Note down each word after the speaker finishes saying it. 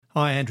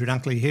Hi, Andrew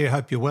Dunkley here.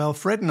 Hope you're well.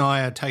 Fred and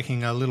I are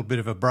taking a little bit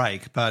of a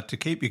break, but to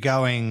keep you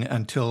going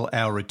until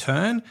our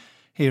return,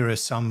 here are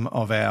some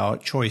of our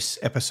choice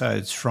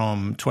episodes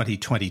from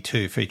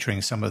 2022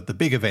 featuring some of the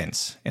big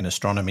events in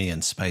astronomy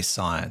and space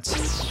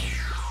science.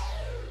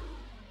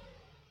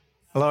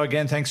 Hello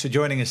again. Thanks for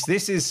joining us.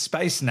 This is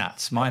Space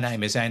Nuts. My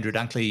name is Andrew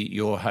Dunkley,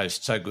 your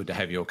host. So good to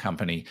have your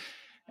company.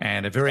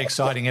 And a very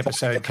exciting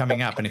episode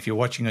coming up. And if you're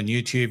watching on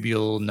YouTube,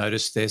 you'll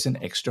notice there's an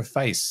extra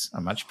face,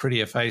 a much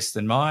prettier face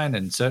than mine,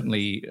 and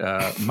certainly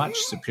much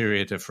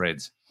superior to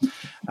Fred's.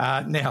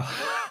 Now,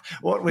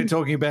 what we're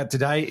talking about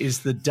today is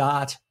the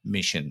DART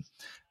mission,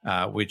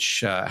 which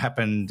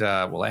happened,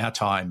 our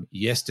time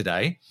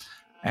yesterday.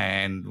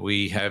 And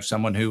we have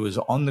someone who was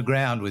on the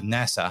ground with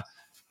NASA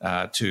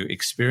to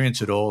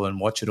experience it all and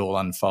watch it all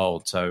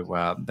unfold.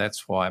 So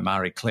that's why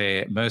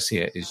Marie-Claire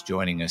Mercier is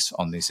joining us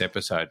on this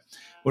episode.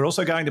 We're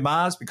also going to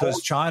Mars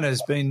because China's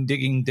been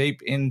digging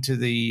deep into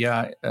the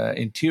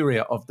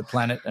interior of the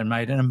planet and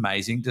made an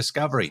amazing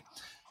discovery.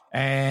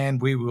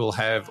 And we will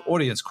have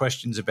audience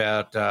questions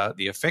about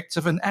the effects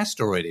of an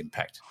asteroid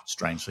impact,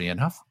 strangely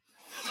enough.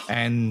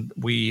 And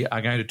we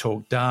are going to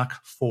talk dark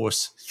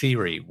force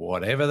theory,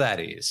 whatever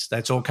that is.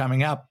 That's all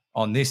coming up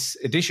on this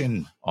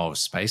edition of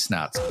Space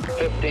Nuts.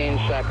 15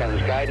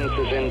 seconds. Guidance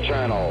is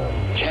internal.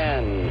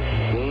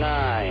 10,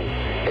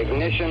 9...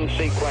 Ignition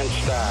sequence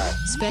start.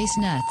 Space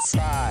Nuts.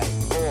 5,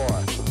 4,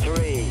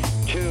 3,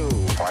 2.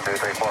 1, 2,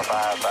 3, 4,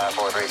 5, 5,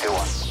 4, 3, 2,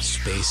 1.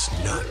 Space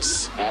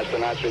Nuts.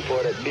 Astronauts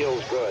report it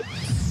feels good.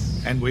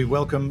 And we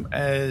welcome,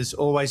 as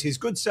always, his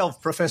good self,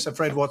 Professor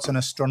Fred Watson,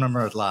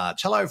 astronomer at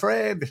large. Hello,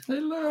 Fred.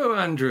 Hello,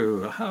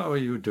 Andrew. How are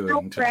you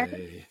doing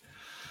today?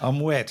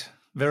 I'm wet.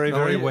 Very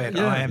wet.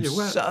 Yeah, I am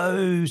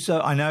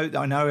so. I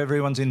know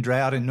everyone's in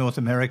drought in North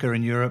America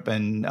and Europe,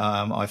 and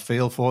I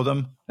feel for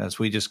them as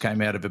we just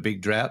came out of a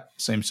big drought.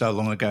 Seems so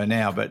long ago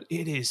now, but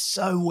it is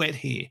so wet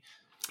here.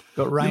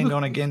 Got rained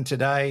on again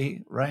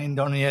today, rained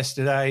on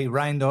yesterday,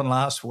 rained on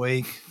last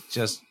week.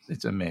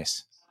 It's a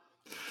mess.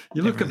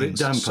 You look a bit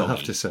damp, soggy. I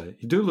have to say.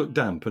 You do look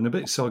damp and a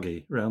bit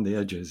soggy around the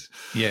edges.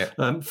 Yeah.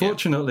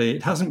 Fortunately,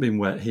 It hasn't been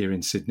wet here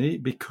in Sydney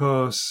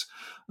because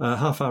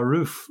half our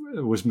roof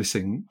was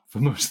missing for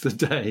most of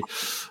the day.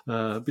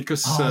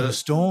 Because the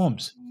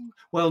storms.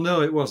 Well,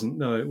 no, it wasn't.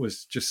 No, it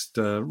was just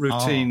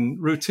routine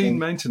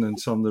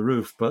maintenance on the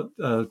roof. But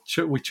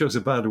we chose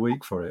a bad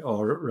week for it,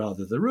 or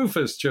rather, the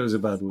roofers chose a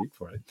bad week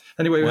for it.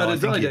 Anyway, we had a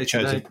dry day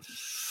today.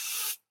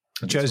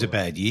 Chose a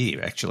bad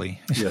year,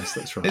 actually. Yes,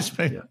 that's right.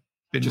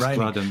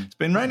 It's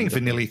been raining for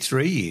nearly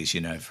 3 years,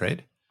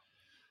 Fred.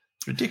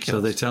 Ridiculous.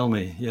 So they tell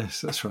me.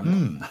 Yes, that's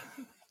right.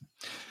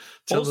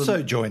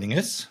 Also joining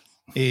us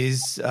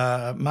is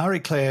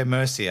Marie-Claire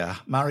Mercier.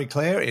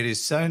 Marie-Claire, it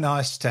is so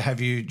nice to have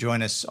you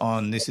join us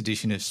on this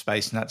edition of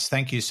Space Nuts.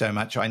 Thank you so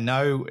much. I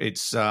know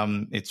it's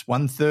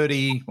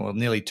 1:30, or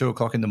nearly 2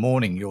 o'clock in the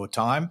morning your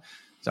time.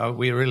 So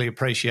we really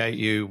appreciate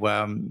you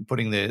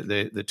putting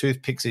the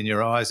toothpicks in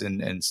your eyes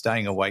and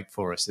staying awake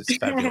for us. It's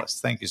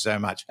fabulous. Thank you so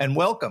much. And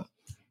welcome.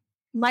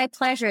 My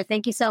pleasure.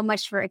 Thank you so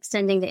much for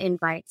extending the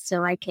invite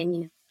so I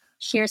can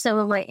share some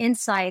of my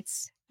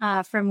insights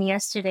from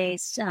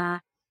yesterday's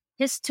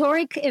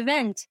historic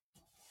event.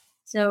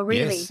 So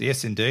really.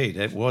 Yes, indeed.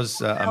 It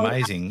was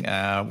amazing.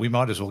 We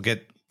might as well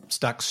get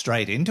stuck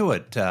straight into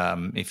it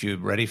if you're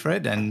ready,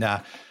 Fred,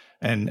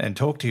 and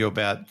talk to you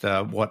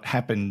about what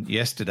happened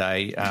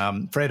yesterday.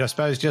 Fred, I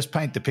suppose just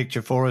paint the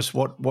picture for us.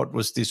 What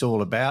was this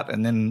all about?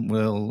 And then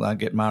we'll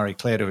get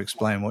Marie-Claire to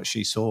explain what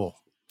she saw.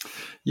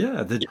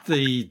 Yeah,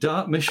 the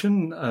DART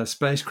mission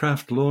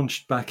spacecraft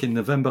launched back in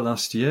November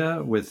last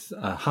year with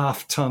a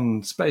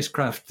half-ton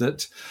spacecraft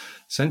that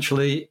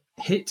essentially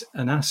hit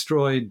an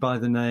asteroid by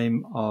the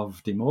name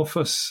of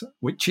Dimorphos,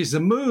 which is the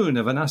moon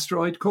of an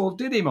asteroid called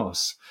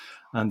Didymos.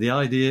 And the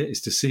idea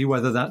is to see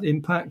whether that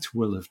impact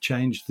will have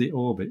changed the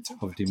orbit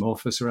of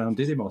Dimorphos around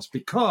Didymos,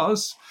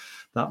 because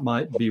that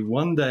might be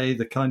one day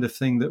the kind of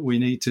thing that we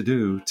need to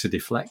do to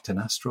deflect an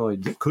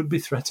asteroid that could be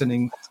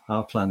threatening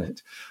our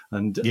planet.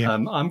 And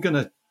I'm going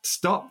to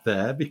stop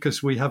there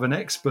because we have an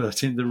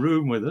expert in the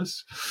room with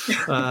us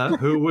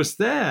who was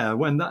there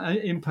when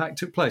that impact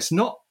took place.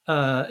 Not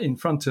in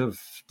front of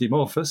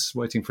Dimorphos,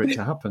 waiting for it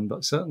to happen,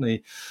 but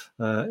certainly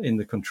in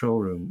the control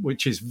room,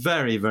 which is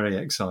very, very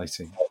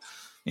exciting.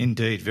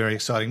 Indeed, very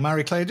exciting.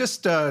 Marie-Claire,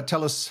 just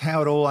tell us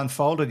how it all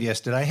unfolded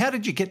yesterday. How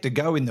did you get to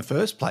go in the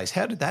first place?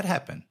 How did that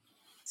happen?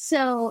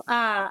 So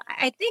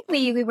I think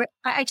we were.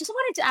 I just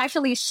wanted to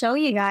actually show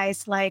you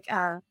guys my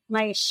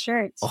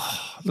shirt.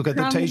 Oh, look at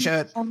the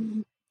T-shirt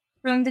from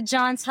the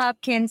Johns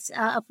Hopkins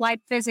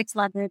Applied Physics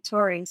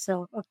Laboratory.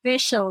 So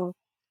official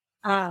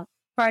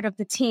part of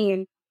the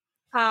team.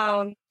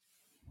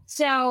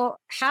 So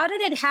how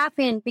did it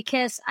happen?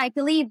 Because I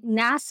believe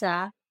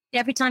NASA,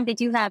 every time they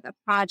do have a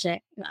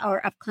project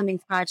or upcoming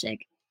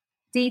project,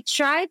 they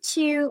try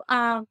to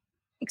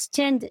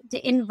extend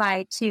the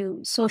invite to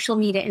social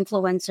media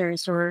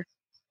influencers or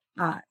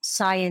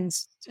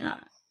science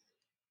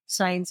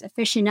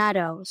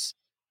aficionados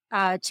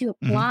to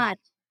apply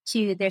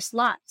to their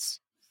slots.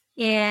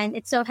 And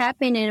it so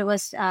happened, and it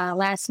was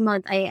last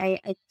month.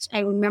 I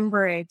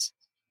remember it.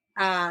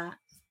 I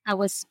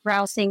was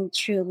browsing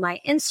through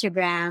my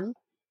Instagram,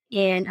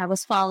 and I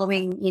was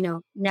following,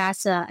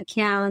 NASA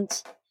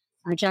account,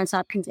 Johns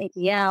Hopkins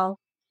APL,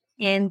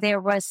 and there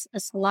was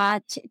a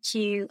slot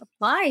to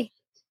apply.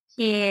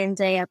 And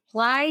I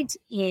applied,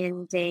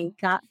 and they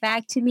got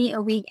back to me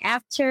a week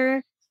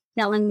after,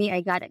 telling me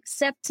I got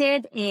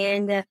accepted,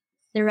 and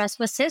the rest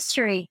was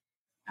history.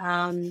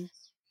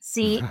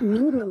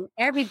 Meeting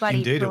everybody.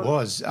 Indeed, it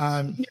was.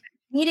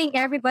 Meeting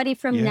everybody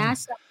from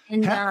NASA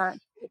and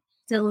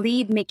the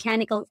lead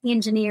mechanical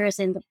engineers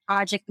and the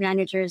project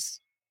managers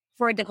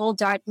for the whole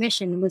DART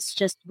mission was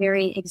just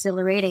very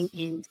exhilarating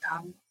and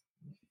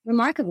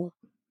remarkable.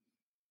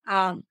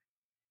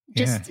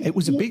 It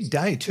was a big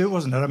day too,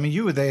 wasn't it? I mean,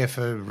 you were there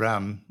for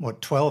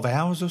 12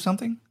 hours or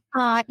something?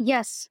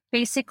 Yes.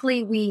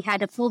 Basically, we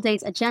had a full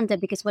day's agenda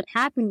because what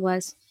happened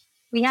was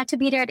we had to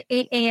be there at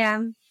 8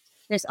 a.m.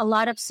 There's a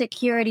lot of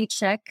security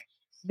check,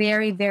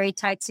 very, very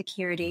tight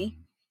security.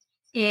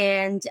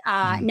 And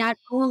not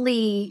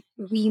only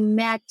we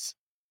met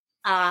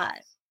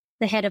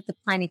the head of the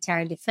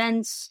Planetary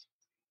Defense,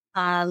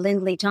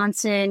 Lindley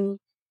Johnson.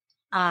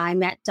 I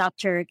met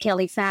Dr.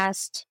 Kelly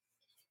Fast,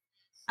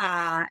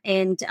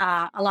 and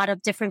a lot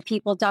of different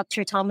people,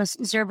 Dr. Thomas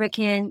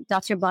Zurbuchen,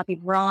 Dr. Bobby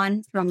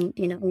Braun from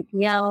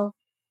APL,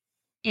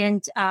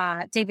 and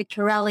David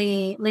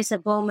Corelli, Lisa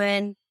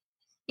Bowman.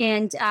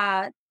 And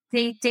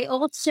they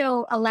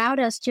also allowed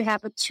us to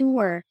have a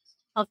tour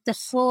of the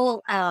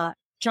full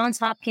Johns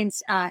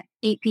Hopkins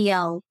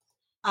APL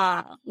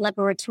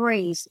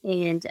laboratories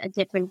and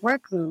different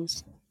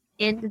workrooms.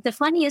 And the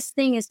funniest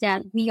thing is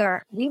that we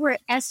were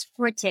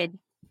escorted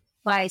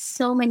by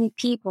so many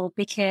people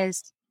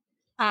because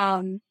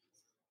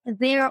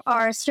there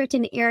are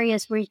certain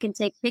areas where you can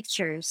take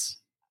pictures,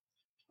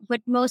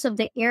 but most of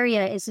the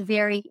area is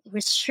very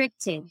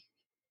restricted.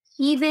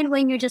 Even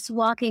when you're just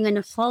walking in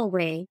a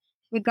hallway,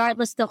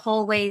 regardless, the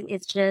hallway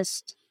is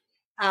just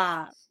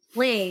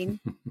plain,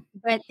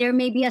 but there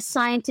may be a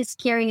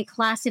scientist carrying a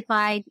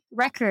classified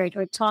record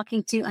or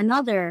talking to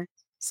another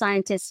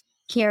scientist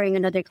carrying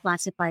another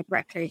classified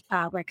record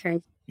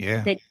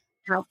that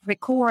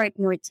record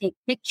or take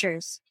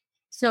pictures.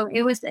 So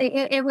it was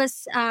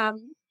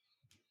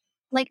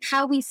like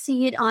how we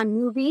see it on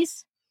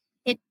movies.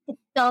 It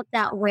felt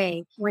that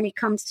way when it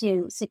comes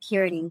to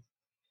security.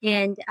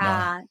 And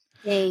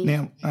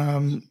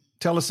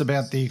tell us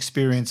about the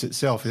experience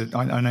itself.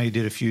 I know you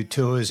did a few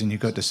tours and you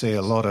got to see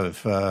a lot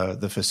of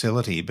the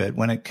facility, but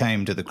when it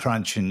came to the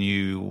crunch and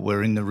you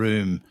were in the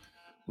room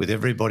with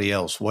everybody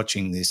else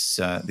watching this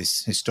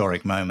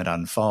historic moment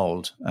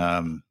unfold,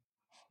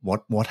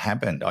 what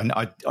happened?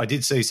 I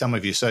did see some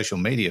of your social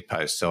media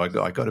posts, so I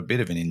got a bit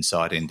of an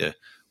insight into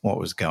what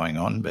was going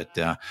on. But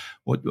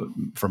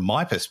from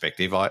my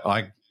perspective,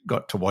 I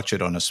got to watch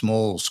it on a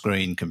small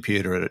screen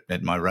computer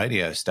at my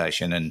radio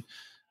station, and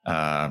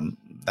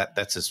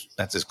that's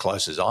as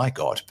close as I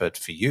got. But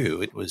for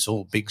you, it was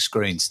all big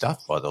screen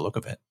stuff by the look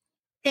of it.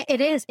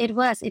 It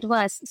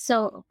was.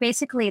 So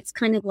basically, it's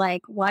kind of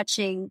like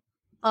watching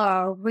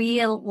a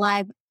real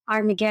live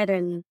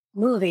Armageddon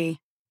movie,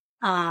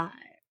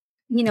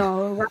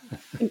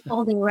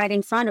 unfolding right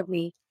in front of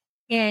me.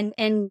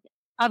 And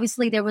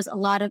obviously there was a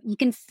lot of, you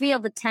can feel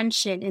the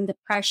tension and the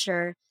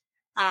pressure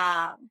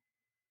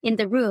in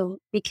the room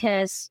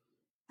because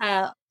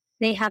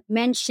they have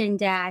mentioned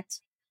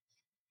that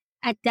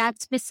at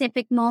that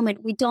specific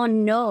moment, we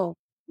don't know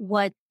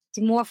what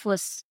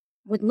Dimorphos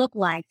would look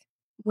like,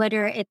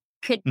 whether it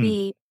could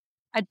be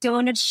a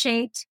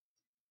donut-shaped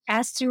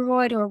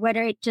asteroid or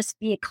whether it just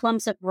be a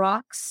clumps of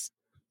rocks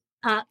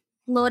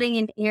floating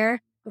in the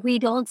air. We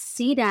don't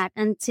see that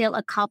until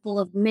a couple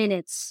of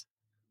minutes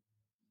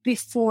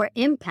before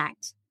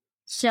impact.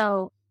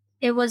 So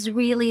it was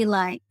really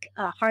like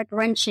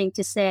heart-wrenching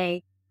to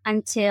say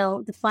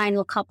until the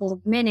final couple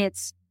of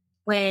minutes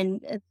when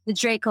the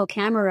Draco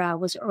camera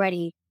was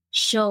already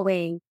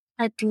showing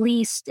at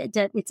least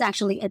that it's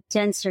actually a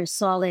denser,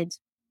 solid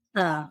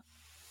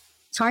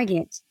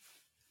target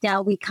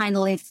that we kind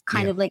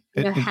of like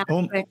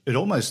it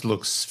almost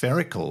looks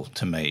spherical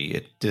to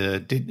me.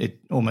 It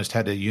almost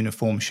had a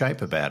uniform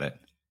shape about it.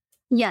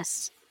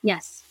 Yes.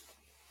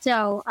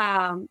 So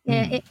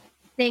they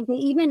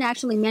even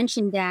actually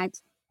mentioned that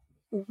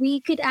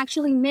we could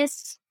actually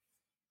miss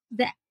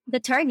the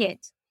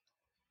target.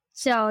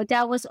 So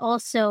that was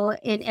also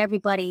in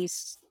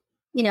everybody's,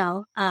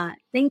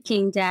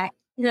 thinking that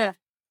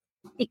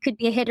it could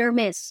be a hit or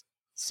miss.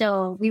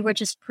 So we were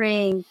just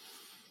praying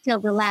till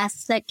the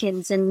last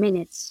seconds and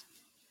minutes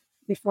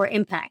before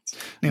impact.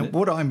 Now,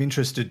 what I'm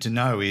interested to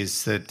know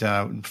is that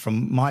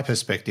from my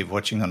perspective,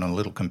 watching on a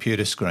little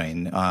computer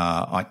screen,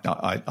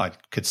 I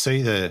could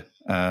see the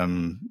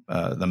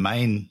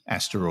main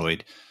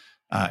asteroid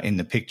in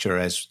the picture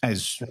as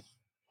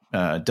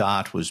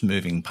DART was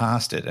moving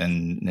past it,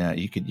 and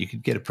you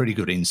could get a pretty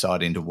good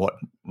insight into what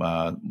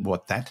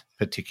that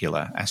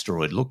particular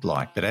asteroid looked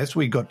like. But as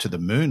we got to the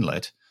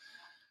moonlet,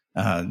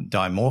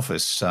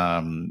 Dimorphos,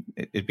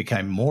 it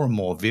became more and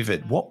more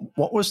vivid.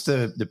 What was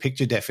the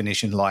picture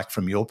definition like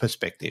from your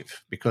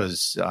perspective?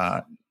 Because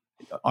I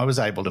was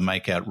able to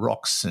make out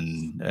rocks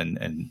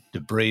and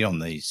debris on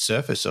the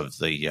surface of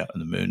the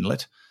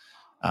moonlet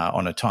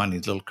on a tiny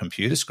little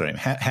computer screen.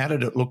 How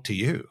did it look to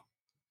you?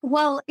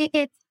 Well,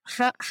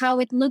 how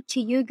it looked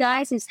to you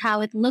guys is how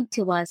it looked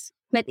to us,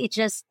 but it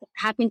just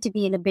happened to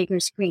be in a bigger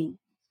screen.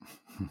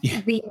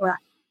 Yeah.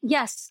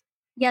 Yes,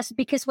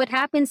 because what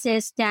happens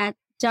is that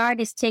DART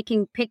is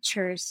taking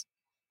pictures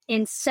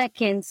in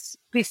seconds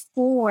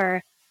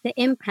before the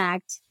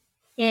impact.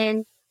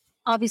 And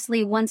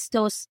obviously, once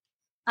those,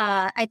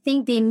 I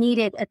think they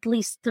needed at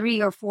least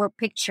 3 or 4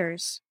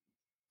 pictures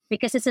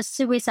because it's a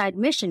suicide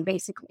mission,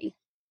 basically.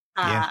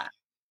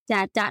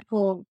 That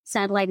whole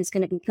satellite is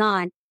going to be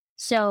gone.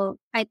 So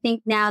I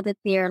think now that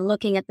they're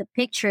looking at the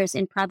pictures,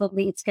 and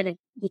probably it's going to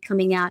be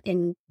coming out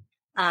in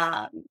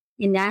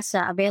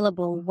NASA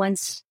available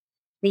once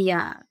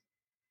the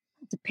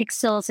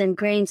pixels and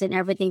grains and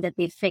everything that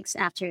they fix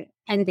after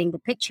editing the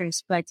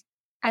pictures. But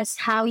as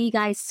how you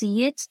guys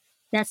see it,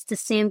 that's the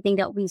same thing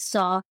that we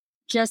saw,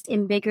 just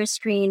in bigger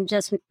screen,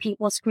 just with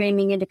people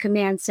screaming in the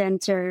command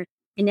center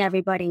and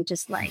everybody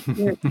just like.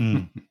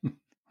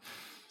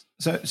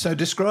 So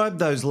describe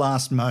those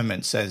last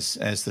moments as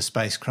the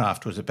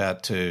spacecraft was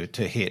about to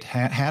hit.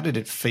 How did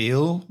it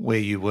feel where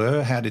you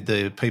were? How did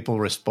the people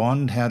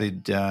respond? How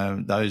did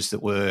those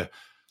that were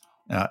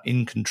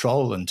in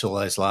control until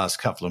those last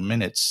couple of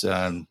minutes,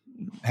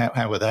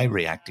 how were they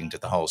reacting to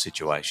the whole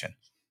situation?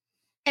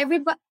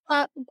 Everybody,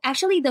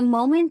 actually, the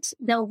moment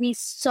that we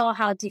saw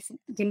how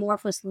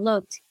Dimorphos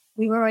looked,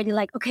 we were already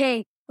like,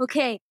 okay,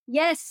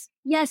 yes,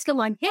 come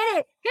on, hit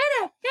it.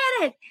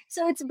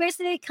 So it's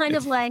basically kind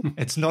of like...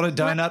 It's not a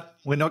donut.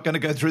 We're not going to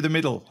go through the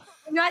middle.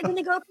 We're not going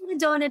to go through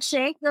the donut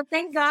shake. No,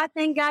 thank God.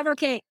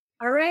 Okay,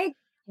 all right,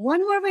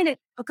 1 more minute,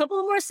 a couple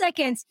of more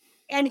seconds,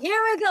 and here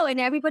we go. And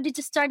everybody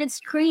just started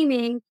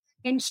screaming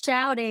and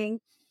shouting,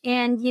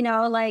 and,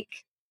 like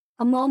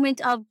a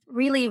moment of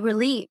really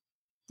relief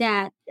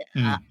that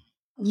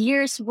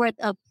years worth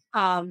of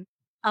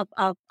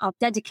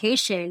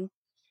dedication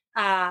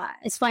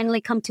has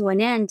finally come to an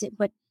end.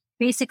 But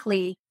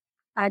basically,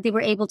 they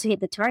were able to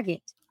hit the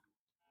target.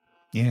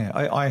 Yeah,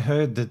 I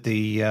heard that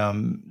the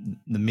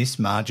miss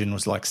margin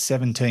was like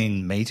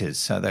 17 meters,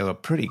 so they were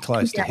pretty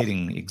close to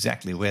hitting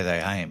exactly where they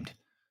aimed,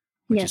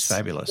 which is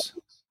fabulous.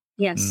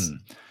 Yes.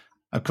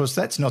 Of course,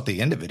 that's not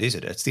the end of it, is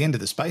it? It's the end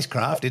of the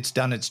spacecraft. It's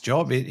done its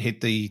job. It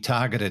hit the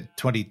target at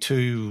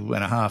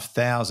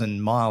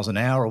 22,500 miles an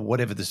hour, or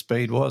whatever the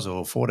speed was,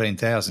 or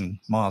 14,000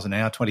 miles an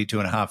hour,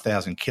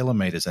 22,500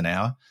 kilometres an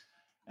hour.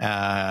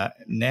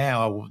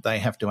 Now they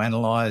have to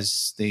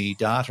analyse the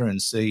data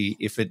and see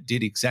if it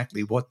did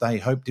exactly what they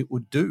hoped it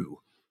would do,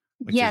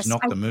 which is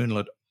knock the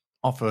moonlet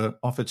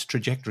off its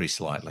trajectory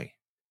slightly.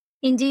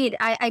 Indeed.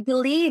 I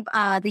believe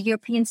the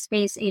European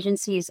Space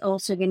Agency is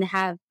also going to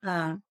have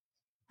a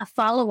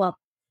follow-up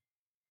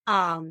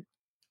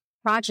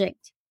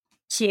project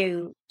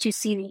to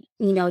see,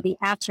 the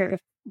after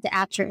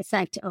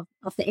effect of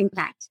the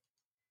impact.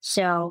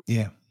 So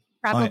yeah.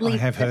 Probably. I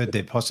have heard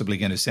they're possibly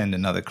going to send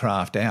another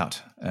craft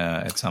out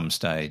at some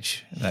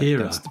stage.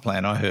 That's the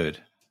plan I heard.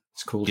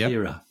 It's called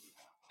HERA.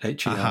 HERA.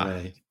 Uh-huh.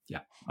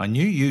 Yeah. I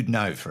knew you'd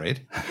know,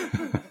 Fred.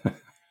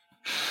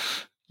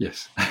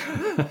 Yes.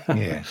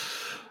 Yeah.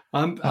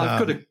 I've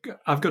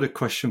got a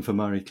question for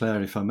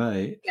Marie-Claire, if I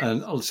may,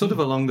 and sort of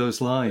along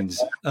those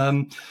lines.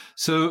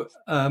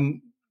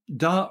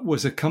 DART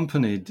was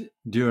accompanied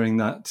during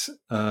that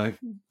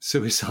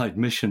suicide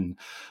mission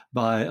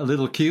by a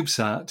little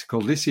CubeSat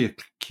called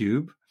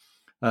LiCiaCube,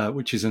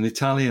 which is an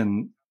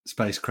Italian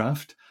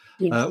spacecraft,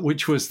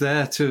 which was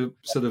there to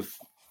sort of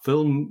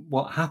film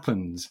what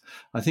happens.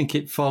 I think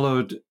it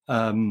followed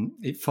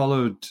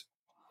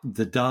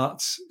the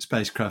DART's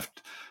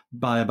spacecraft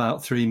by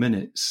about 3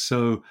 minutes.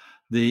 So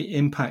the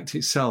impact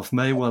itself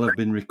may well have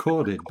been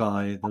recorded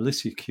by the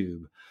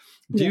LiCiaCube.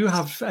 Do you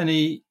have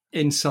any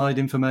inside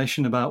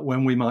information about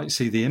when we might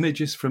see the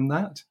images from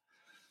that?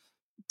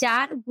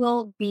 That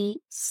will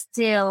be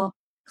still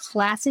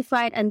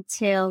classified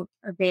until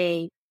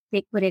they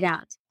put it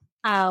out.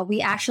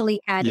 We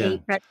actually had a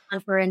press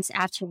conference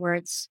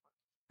afterwards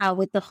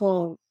with the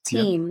whole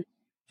team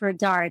for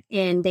DART,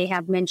 and they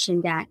have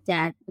mentioned that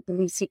with the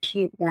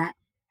LiCiaCube that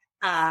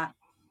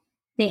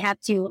they have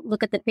to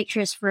look at the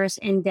pictures first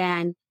and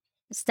then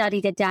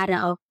study the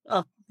data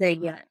of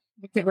the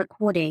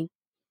recording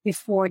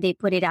before they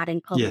put it out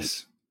in public.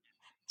 Yes.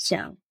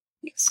 So,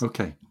 yes.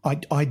 Okay.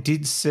 I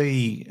did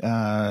see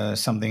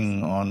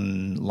something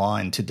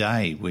online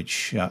today,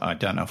 which I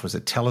don't know if it was a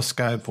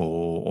telescope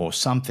or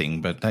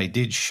something, but they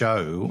did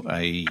show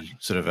a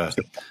sort of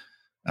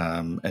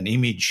an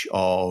image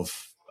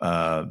of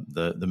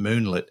the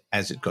moonlet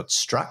as it got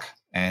struck,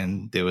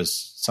 and there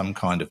was some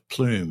kind of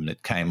plume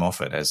that came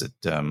off it as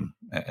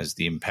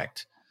the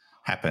impact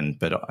happened.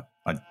 But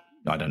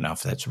I don't know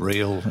if that's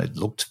real. It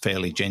looked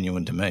fairly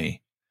genuine to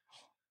me.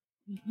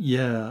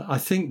 Yeah, I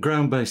think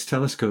ground-based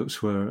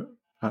telescopes were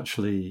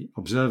actually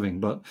observing.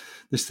 But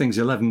this thing's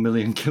 11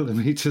 million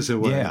kilometers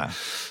away. Yeah,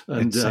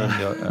 and it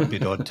seemed a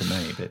bit odd to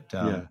me, but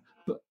yeah.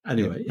 But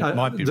anyway, it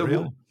might be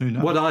real. Who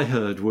knows? What I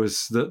heard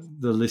was that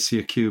the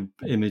Lycia Cube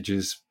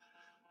images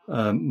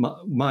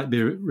might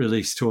be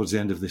released towards the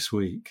end of this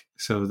week.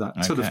 So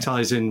that sort of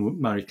ties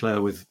in,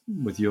 Marie-Claire,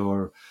 with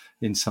your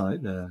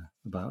insight there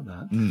about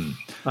that.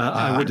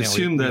 I would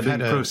assume they're being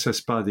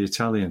processed by the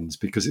Italians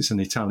because it's an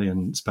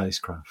Italian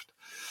spacecraft.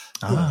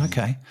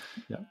 Okay.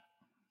 Yeah.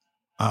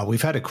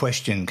 We've had a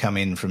question come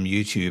in from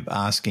YouTube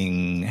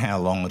asking how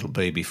long it'll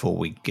be before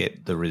we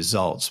get the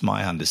results.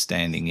 My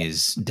understanding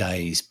is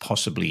days,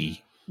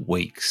 possibly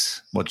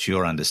weeks. What's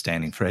your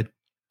understanding, Fred?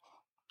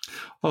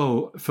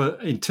 Oh,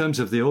 in terms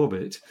of the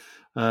orbit,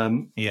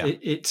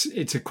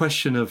 it's a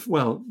question of,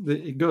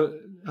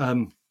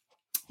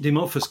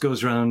 Dimorphos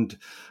goes around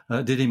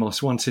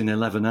Didymos once in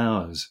 11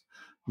 hours,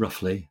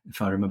 roughly,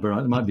 if I remember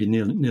right. It might be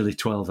nearly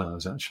 12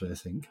 hours, actually, I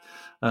think.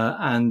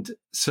 And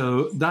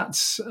so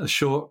that's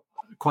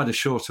quite a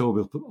short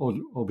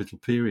orbital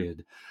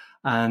period.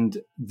 And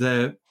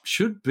there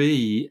should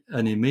be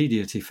an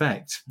immediate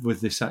effect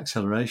with this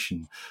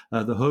acceleration.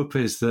 The hope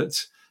is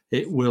that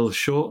it will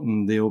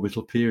shorten the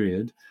orbital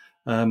period.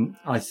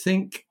 I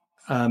think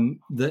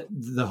that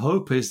the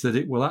hope is that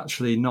it will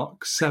actually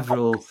knock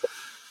several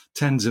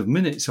tens of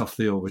minutes off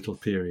the orbital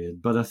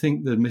period. But I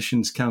think the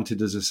mission's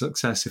counted as a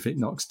success if it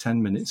knocks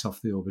 10 minutes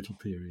off the orbital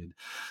period.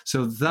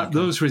 So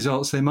those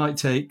results, they might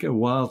take a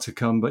while to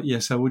come. But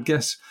yes, I would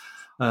guess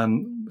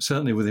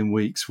certainly within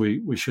weeks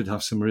we should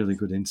have some really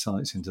good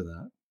insights into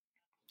that.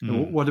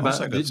 What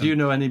about, do you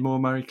know any more,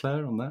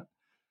 Marie-Claire, on that?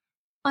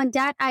 On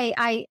that,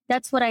 I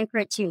that's what I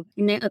heard too.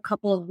 In a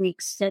couple of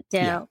weeks, that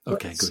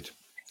okay, good.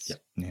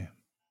 Yeah.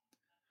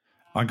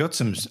 I got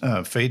some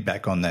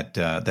feedback on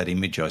that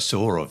image I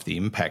saw of the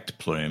impact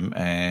plume,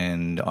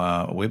 and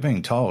we're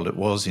being told it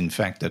was in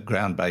fact a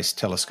ground-based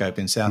telescope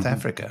in South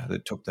Africa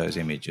that took those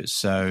images.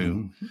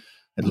 So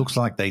it looks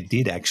like they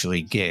did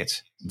actually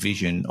get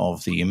vision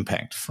of the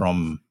impact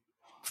from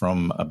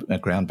a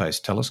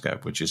ground-based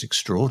telescope, which is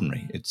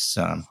extraordinary. It's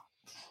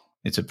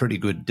a pretty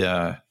good.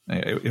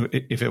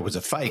 If it was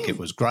a fake, it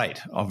was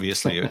great.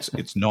 Obviously,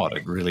 it's not.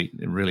 It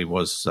really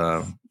was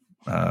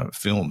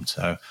filmed.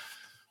 So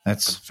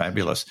that's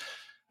fabulous.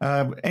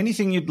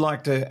 Anything you'd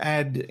like to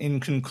add in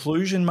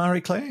conclusion,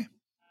 Marie-Claire?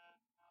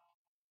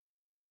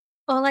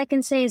 All I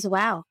can say is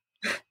wow.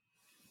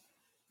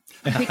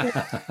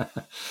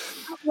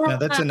 Now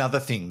that's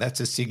another thing. That's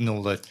a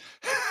signal that.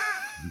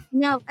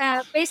 No,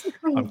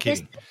 basically, I'm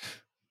kidding.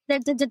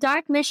 The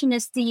DART mission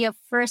is the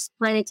first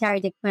planetary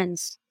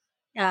defense.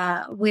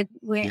 With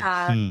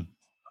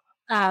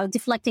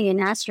deflecting an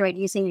asteroid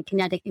using a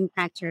kinetic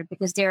impactor,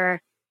 because there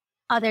are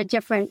other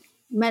different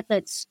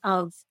methods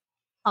of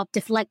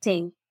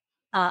deflecting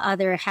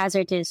other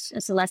hazardous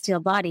celestial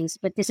bodies,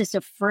 but this is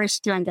the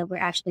first time that we're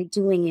actually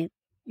doing it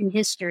in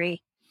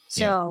history.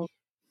 So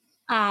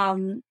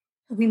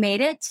we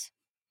made it,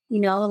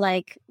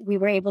 we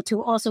were able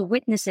to also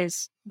witness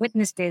this.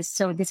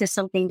 So this is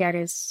something that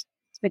is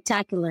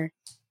spectacular.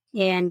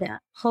 And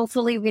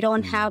hopefully we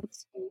don't have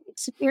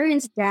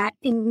experienced that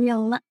in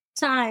real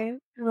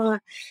time to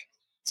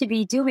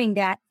be doing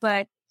that.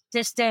 But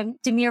just the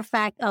mere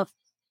fact of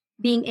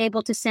being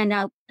able to send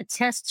out a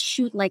test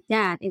shoot like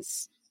that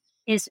is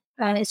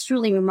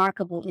truly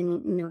remarkable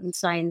in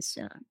science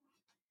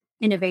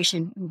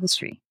innovation and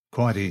history.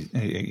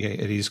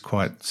 It is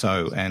quite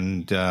so.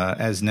 And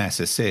as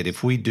NASA said,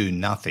 if we do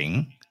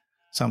nothing,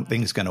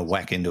 something's going to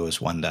whack into us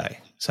one day.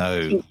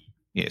 So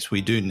yes,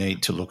 we do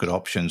need to look at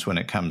options when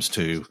it comes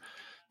to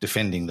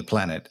defending the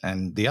planet.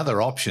 And the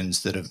other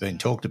options that have been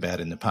talked about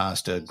in the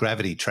past are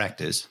gravity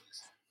tractors,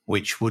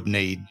 which would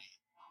need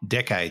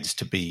decades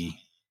to be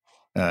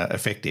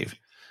effective.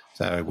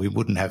 So we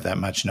wouldn't have that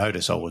much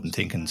notice, I wouldn't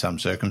think, in some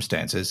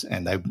circumstances,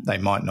 and they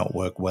might not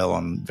work well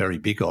on very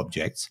big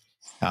objects.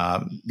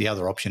 The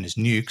other option is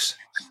nukes.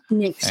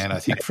 And I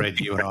think, Fred,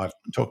 you and I have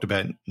talked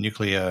about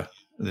the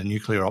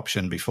nuclear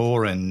option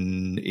before,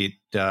 and it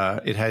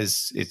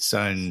has its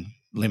own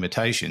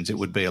limitations. It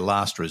would be a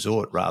last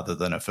resort rather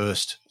than a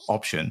first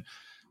option,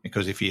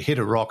 because if you hit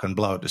a rock and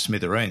blow it to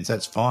smithereens,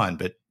 that's fine,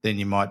 but then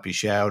you might be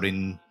showered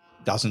in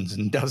dozens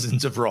and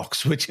dozens of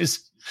rocks, which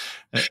is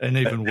an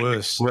even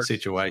worse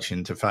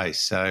situation to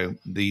face. So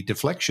the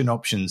deflection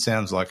option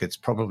sounds like it's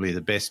probably the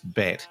best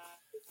bet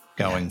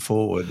going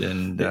forward,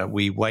 and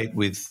we wait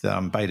with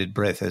bated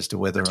breath as to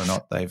whether or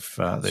not they've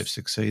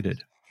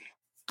succeeded.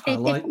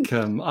 Sorry,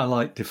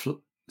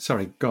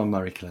 go on,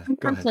 Marie-Claire.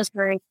 I'm so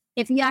sorry.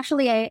 If you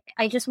actually,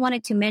 I just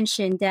wanted to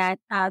mention that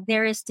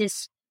there is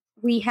this.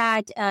 We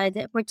had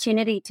the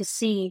opportunity to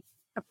see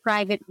a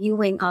private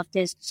viewing of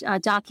this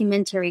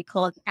documentary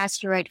called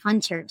Asteroid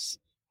Hunters.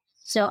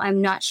 So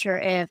I'm not sure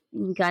if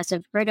you guys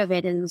have heard of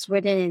it. And it was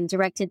written and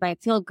directed by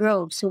Phil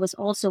Groves, who was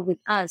also with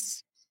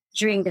us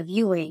during the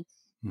viewing.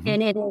 Mm-hmm.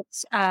 And it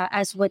is,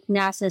 as what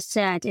NASA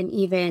said, and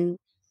even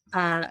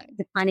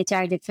the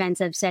Planetary Defense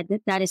have said,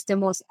 that is the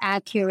most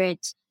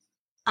accurate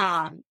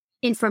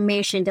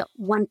information that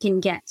one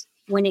can get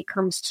when it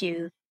comes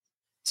to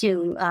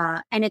to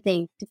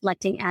anything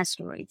deflecting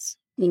asteroids,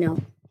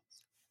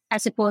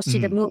 as opposed to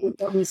the movement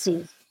that we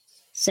see.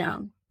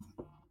 So,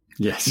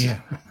 yes,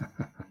 Yeah.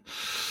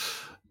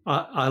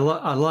 I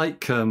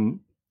like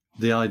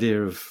the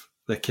idea of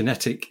the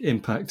kinetic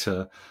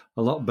impactor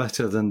a lot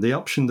better than the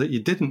option that you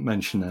didn't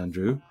mention,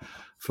 Andrew,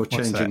 for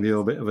changing that? the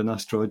orbit of an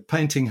asteroid,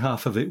 painting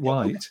half of it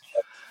white.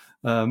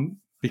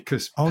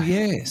 Because Oh,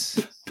 yes.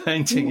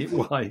 painting it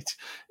white,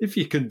 if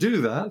you can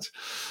do that,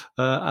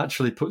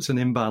 actually puts an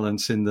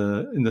imbalance in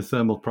the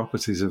thermal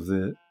properties of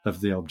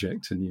the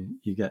object, and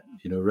you get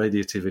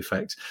radiative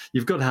effect.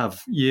 You've got to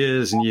have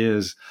years and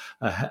years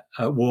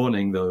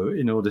warning though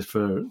in order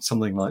for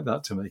something like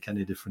that to make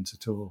any difference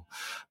at all.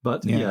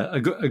 But a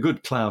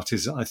good clout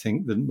is, I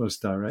think, the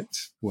most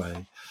direct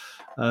way.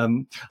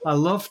 I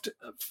loved,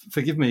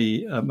 forgive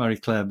me,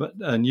 Marie-Claire, but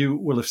you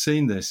will have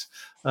seen this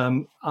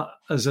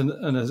as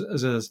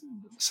a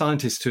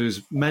scientist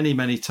who's many,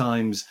 many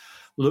times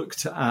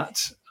looked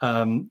at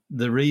the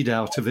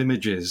readout of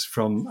images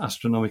from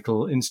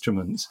astronomical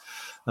instruments,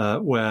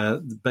 where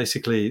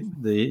basically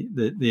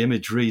the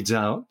image reads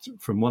out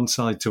from one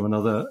side to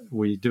another.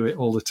 We do it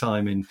all the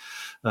time in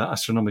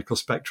astronomical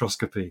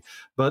spectroscopy.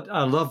 But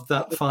I loved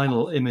that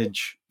final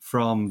image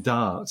from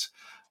DART,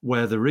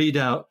 where the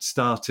readout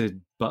started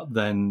but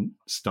then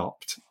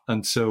stopped.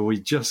 And so we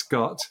just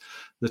got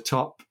the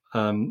top,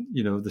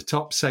 the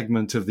top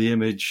segment of the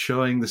image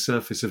showing the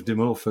surface of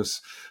Dimorphos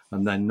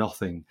and then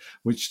nothing,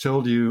 which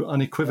told you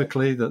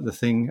unequivocally that the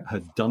thing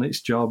had done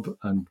its job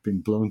and been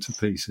blown to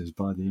pieces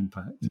by the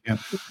impact. Yeah.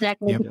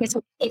 exactly, because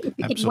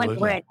it went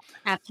red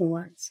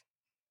afterwards.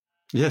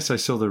 Yes, I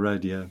saw the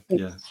red, yeah.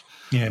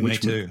 Yeah, me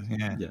too.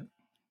 Yeah.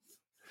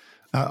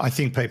 I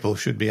think people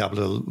should be able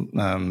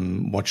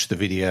to watch the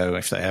video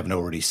if they haven't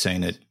already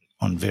seen it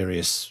on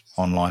various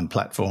online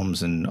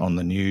platforms and on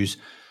the news.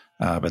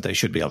 But they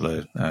should be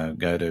able to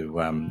go to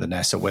the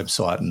NASA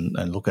website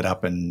and look it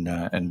up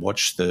and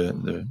watch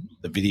the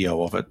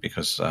video of it,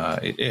 because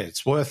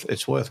it's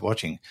worth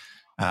watching.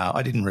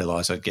 I didn't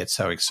realise I'd get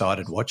so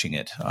excited watching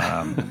it,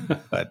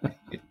 but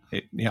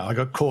I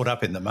got caught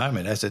up in the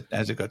moment as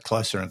it got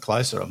closer and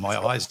closer, and my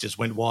eyes just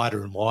went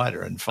wider and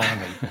wider, and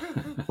finally,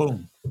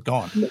 boom,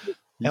 gone.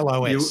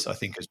 LOS, I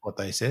think is what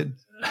they said.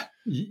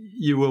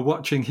 You were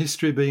watching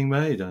history being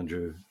made,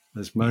 Andrew,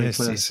 as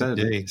Marie-Claire said.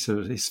 Indeed. It's a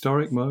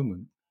historic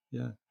moment.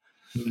 Yeah.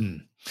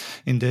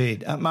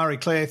 Indeed.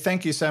 Marie-Claire,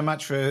 thank you so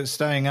much for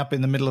staying up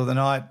in the middle of the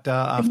night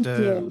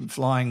after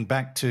flying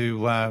back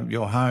to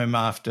your home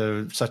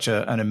after such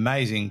an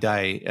amazing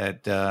day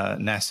at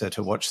NASA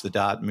to watch the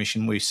DART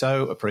mission. We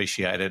so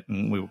appreciate it,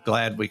 and we were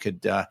glad we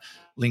could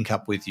link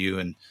up with you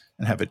and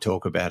have a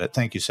talk about it.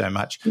 Thank you so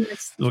much.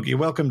 Yes. Look, you're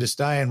welcome to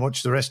stay and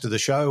watch the rest of the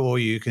show, or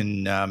you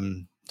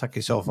can tuck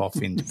yourself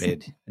off into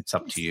bed. It's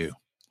up to you.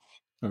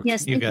 Okay.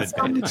 Yes, You thank you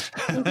so much.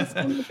 Thank you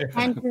so much,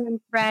 Andrew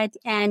and Fred.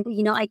 And,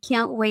 I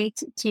can't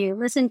wait to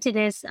listen to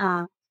this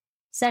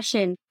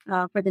session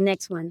for the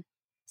next one.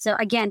 So,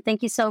 again,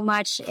 thank you so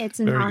much.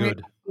 It's an Very honor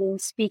good.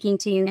 speaking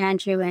to you,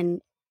 Andrew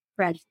and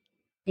Fred.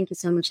 Thank you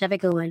so much. Have a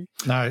good one.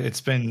 No,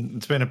 it's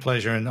been a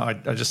pleasure, and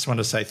I just want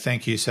to say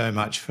thank you so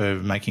much for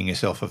making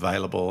yourself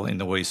available in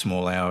the wee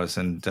small hours,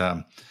 and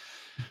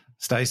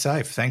stay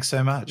safe. Thanks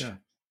so much. Yeah.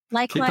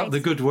 Likewise. Keep up the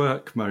good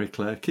work,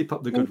 Marie-Claire. Keep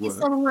up the good work.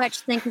 Thank you so much.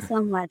 Thank you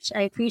so much.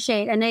 I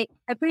appreciate it. And I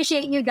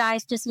appreciate you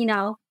guys just,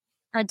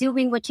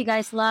 doing what you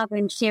guys love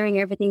and sharing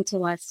everything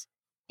to us.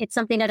 It's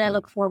something that I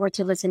look forward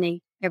to listening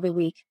every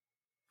week.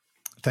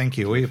 Thank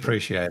you. We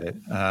appreciate it.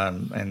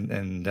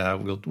 And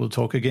we'll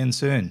talk again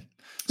soon.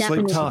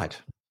 Definitely. Sleep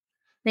tight.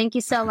 Thank you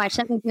so much.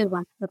 Have a good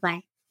one.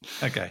 Bye-bye.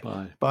 Okay.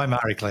 Bye. Bye,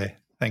 Marie-Claire.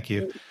 Thank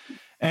you.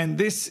 And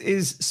this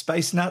is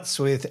Space Nuts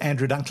with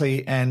Andrew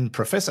Dunkley and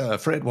Professor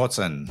Fred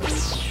Watson.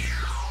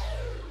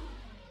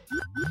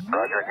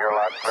 Roger, you're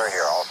loud and clear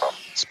here also.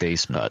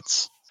 Space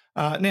Nuts.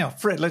 Now,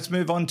 Fred, let's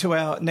move on to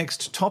our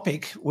next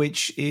topic,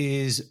 which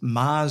is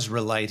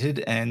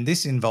Mars-related, and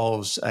this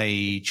involves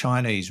a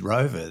Chinese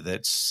rover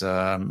that's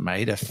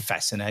made a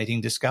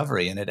fascinating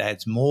discovery, and it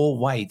adds more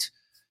weight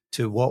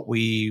to what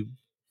we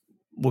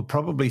were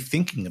probably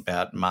thinking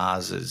about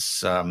Mars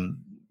as,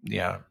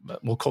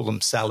 we'll call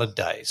them salad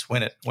days,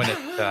 when it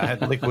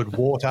had liquid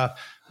water,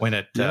 when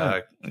it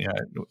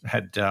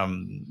had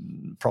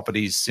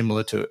properties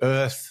similar to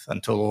Earth,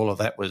 until all of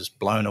that was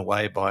blown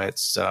away by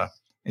its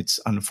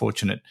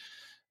unfortunate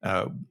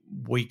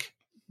weak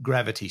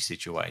gravity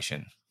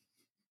situation.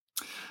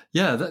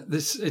 Yeah,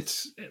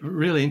 it's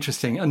really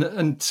interesting,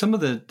 and some of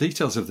the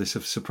details of this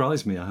have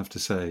surprised me, I have to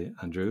say,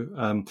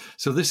 Andrew.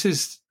 So this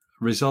is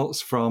results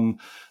from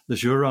the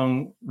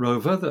Zhurong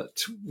rover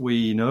that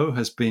we know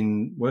has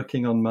been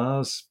working on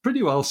Mars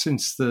pretty well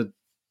since the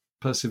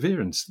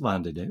Perseverance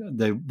landed it.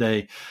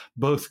 They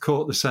both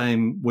caught the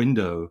same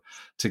window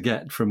to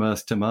get from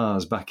Earth to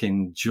Mars back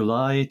in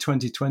July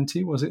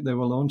 2020, was it? They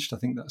were launched, I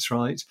think that's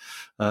right.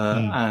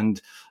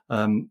 And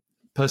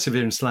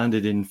Perseverance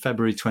landed in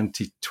February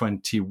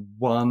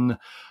 2021.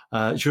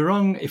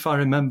 Zhurong, if I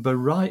remember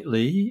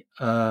rightly,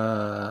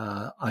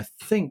 I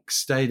think,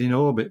 stayed in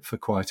orbit for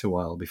quite a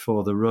while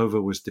before the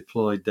rover was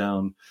deployed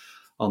down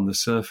on the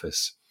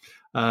surface.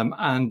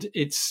 And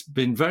it's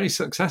been very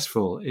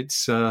successful.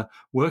 It's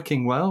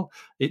working well.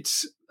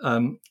 It's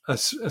a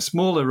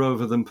smaller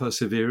rover than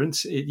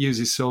Perseverance. It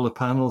uses solar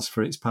panels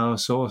for its power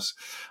source.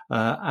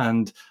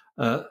 And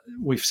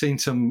we've seen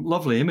some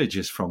lovely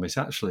images from it,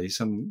 actually,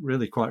 some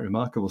really quite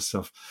remarkable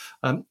stuff,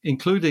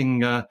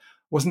 including,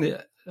 wasn't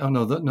it? Oh,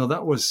 no,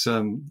 that was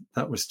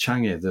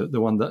Chang'e,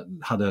 the one that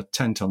had a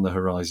tent on the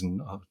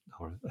horizon,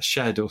 or a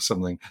shed or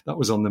something. That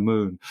was on the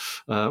moon.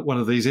 One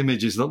of these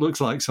images that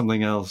looks like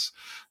something else.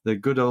 The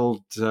good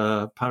old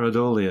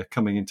pareidolia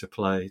coming into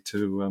play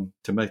to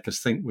make us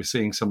think we're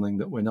seeing something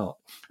that we're not.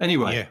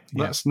 Anyway,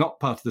 that's not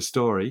part of the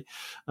story.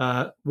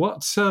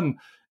 What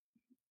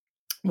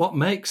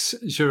makes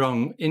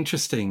Zhurong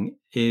interesting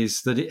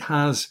is that it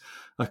has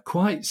a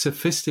quite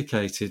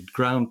sophisticated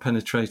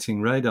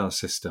ground-penetrating radar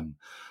system,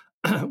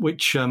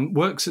 which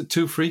works at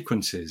two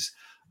frequencies.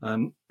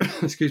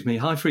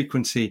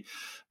 High-frequency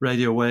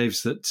radio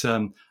waves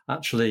that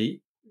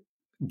actually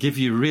give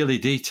you really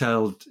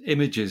detailed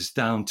images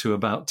down to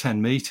about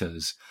 10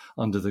 meters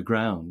under the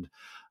ground.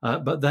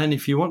 But then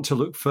if you want to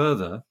look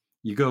further,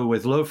 you go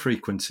with low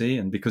frequency,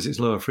 and because it's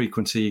lower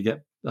frequency, you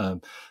get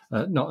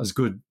not as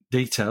good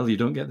detail. You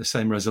don't get the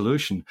same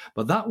resolution,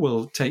 but that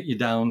will take you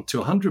down to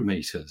 100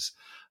 meters,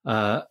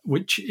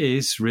 which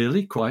is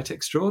really quite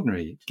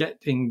extraordinary.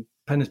 Getting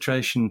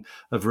penetration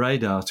of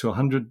radar to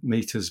 100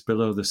 meters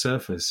below the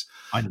surface.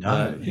 I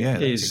know,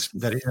 that is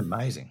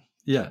amazing.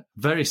 Yeah,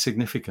 very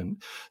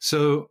significant.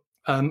 So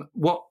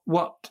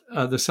what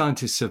the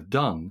scientists have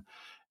done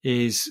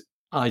is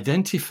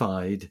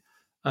identified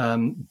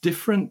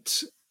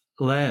different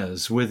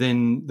layers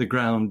within the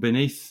ground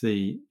beneath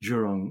the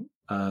Zhurong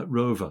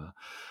rover,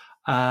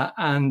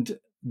 and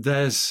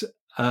there's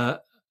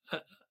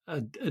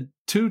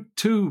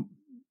two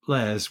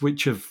layers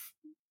which have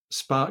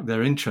sparked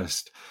their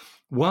interest.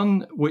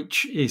 One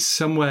which is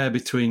somewhere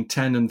between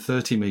 10 and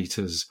 30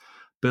 meters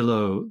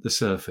below the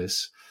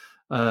surface,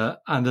 and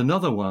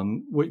another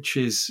one which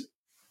is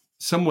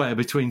somewhere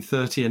between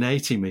 30 and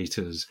 80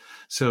 meters.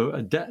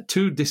 So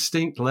two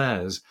distinct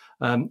layers.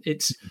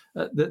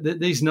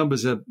 These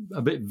numbers are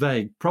a bit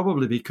vague,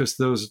 probably because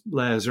those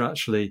layers are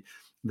actually,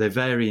 they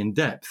vary in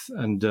depth,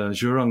 and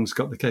Zhurong's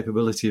got the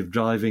capability of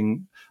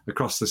driving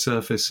across the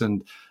surface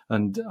and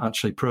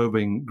actually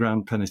probing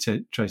ground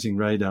penetrating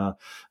radar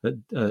at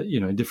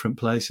in different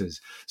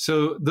places.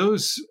 So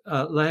those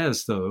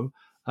layers, though,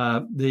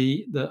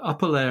 the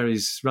upper layer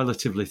is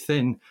relatively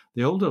thin,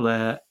 the older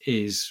layer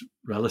is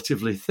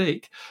relatively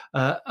thick,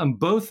 and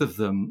both of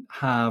them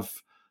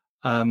have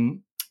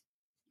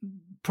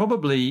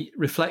probably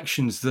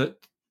reflections that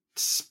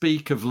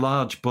speak of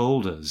large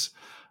boulders,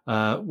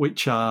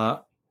 which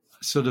are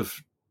sort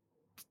of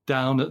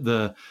down at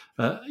the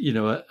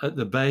at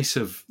the base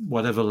of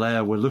whatever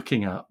layer we're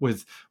looking at,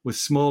 with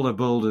smaller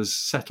boulders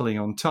settling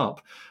on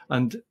top.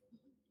 And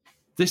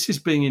this is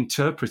being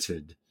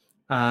interpreted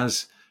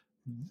as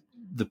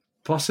the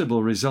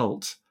possible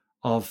result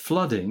of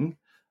flooding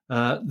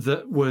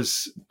that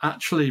was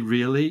actually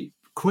really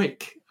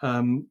quick.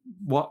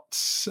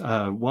 What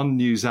one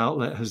news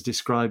outlet has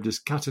described as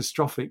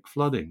catastrophic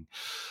flooding.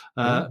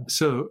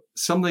 So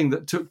something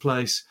that took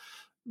place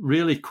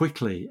really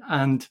quickly.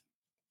 And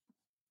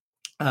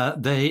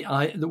what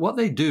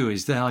they do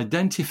is they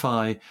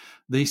identify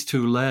these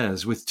two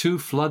layers with two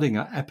flooding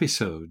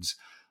episodes,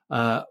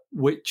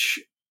 which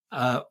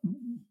the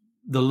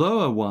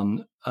lower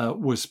one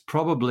was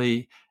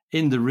probably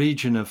in the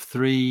region of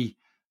 3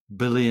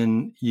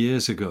 billion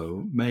years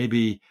ago,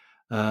 maybe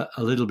a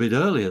little bit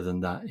earlier than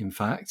that, in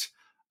fact.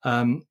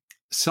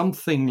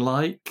 Something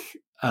like,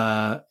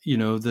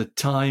 the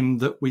time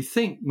that we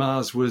think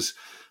Mars was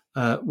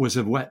a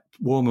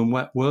warm and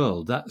wet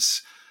world.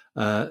 That's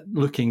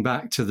looking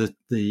back to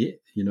the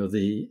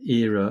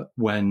era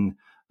when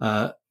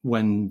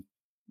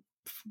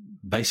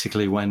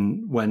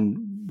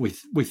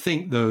we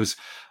think those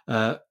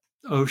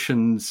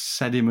ocean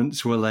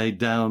sediments were laid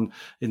down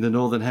in the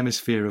northern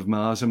hemisphere of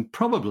Mars, and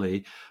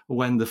probably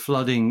when the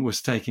flooding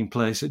was taking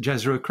place at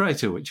Jezero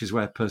Crater, which is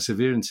where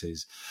Perseverance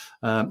is.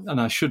 And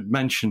I should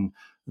mention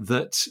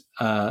that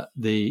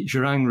the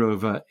Zhurong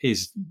rover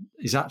is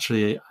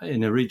actually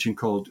in a region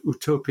called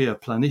Utopia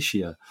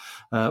Planitia,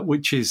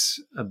 which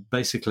is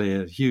basically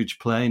a huge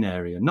plain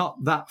area,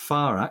 not that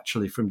far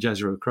actually from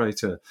Jezero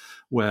Crater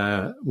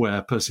where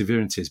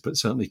Perseverance is, but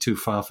certainly too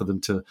far for them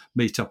to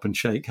meet up and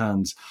shake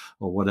hands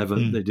or whatever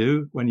they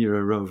do when you're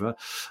a rover.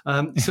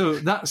 So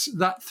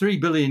that 3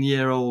 billion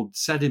year old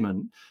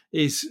sediment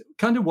is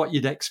kind of what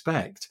you'd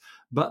expect.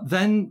 But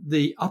then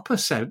the upper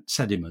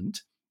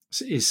sediment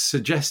is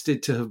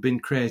suggested to have been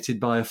created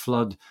by a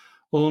flood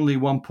only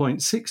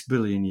 1.6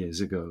 billion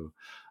years ago.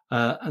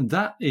 And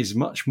that is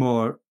much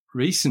more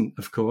recent,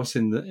 of course,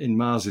 in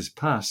Mars's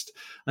past.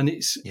 And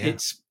it's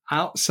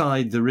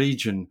outside the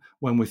region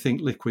when we think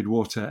liquid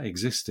water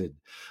existed.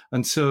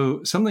 And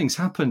so something's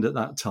happened at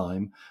that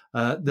time.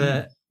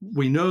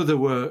 we know there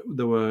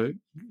were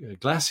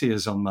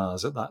glaciers on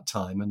Mars at that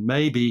time, and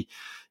maybe,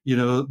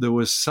 there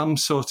was some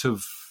sort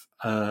of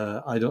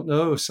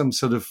some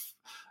sort of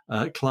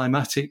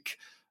climatic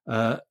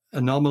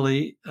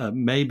anomaly.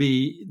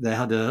 Maybe they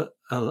had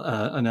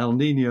an El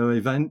Nino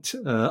event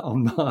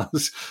on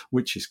Mars,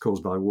 which is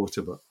caused by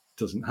water, but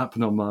doesn't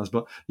happen on Mars.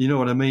 But you know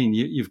what I mean?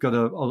 You've got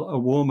a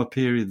warmer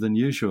period than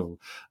usual,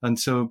 and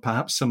so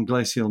perhaps some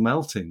glacial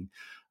melting,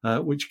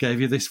 which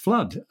gave you this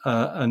flood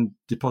and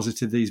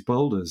deposited these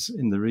boulders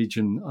in the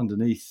region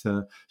underneath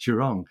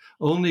Zhurong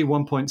only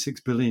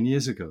 1.6 billion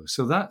years ago.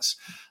 So that's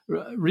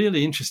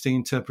really interesting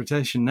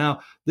interpretation. Now,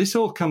 this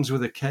all comes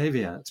with a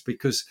caveat,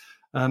 because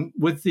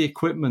with the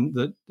equipment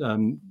that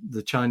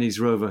the Chinese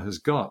rover has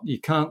got, you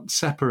can't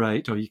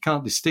separate, or you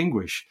can't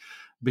distinguish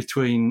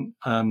between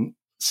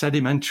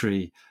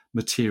sedimentary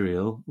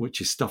material,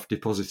 which is stuff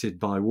deposited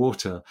by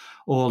water,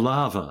 or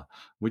lava,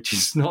 which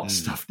is not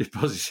stuff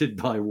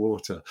deposited by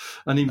water.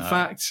 And in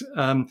fact,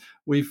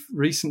 we've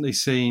recently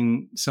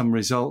seen some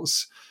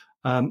results,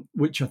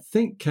 which I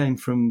think came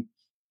from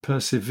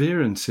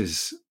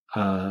Perseverance's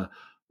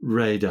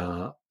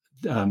radar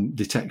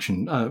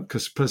detection,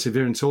 because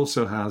Perseverance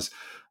also has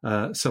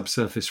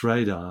subsurface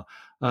radar,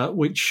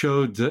 which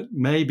showed that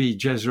maybe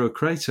Jezero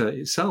crater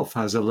itself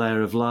has a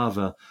layer of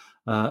lava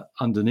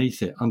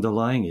underneath it,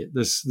 underlying it.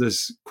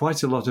 There's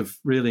quite a lot of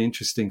really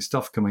interesting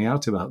stuff coming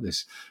out about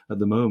this at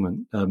the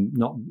moment,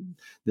 not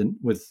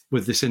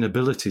with this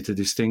inability to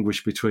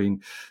distinguish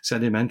between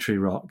sedimentary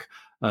rock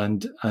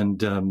and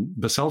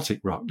basaltic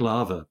rock,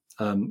 lava,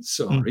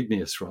 or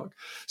igneous rock.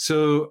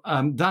 So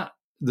that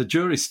the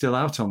jury's still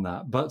out on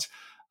that, but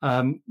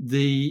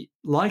the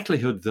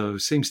likelihood, though,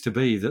 seems to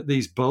be that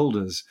these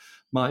boulders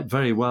might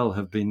very well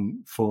have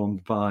been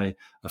formed by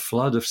a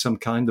flood of some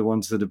kind, the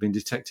ones that have been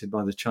detected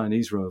by the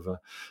Chinese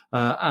rover.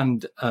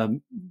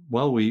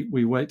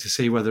 We wait to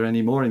see whether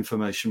any more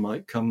information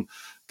might come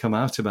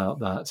out about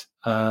that.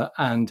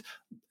 And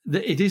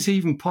it is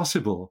even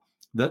possible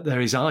that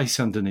there is ice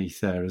underneath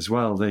there as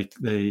well.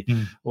 The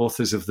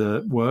authors of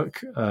the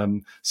work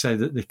say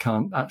that they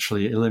can't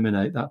actually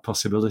eliminate that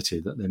possibility,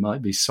 that there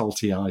might be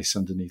salty ice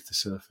underneath the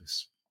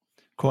surface.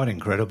 Quite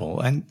incredible.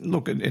 And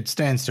look, it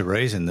stands to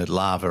reason that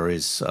lava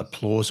is a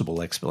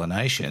plausible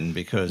explanation,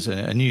 because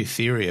a new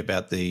theory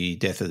about the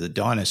death of the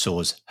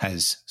dinosaurs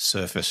has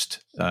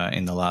surfaced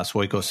in the last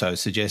week or so,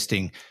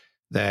 suggesting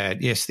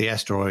that, yes, the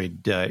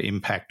asteroid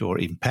impact or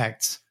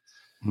impacts,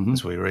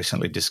 as we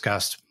recently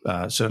discussed,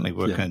 certainly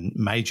were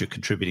major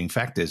contributing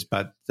factors,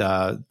 but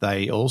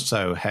they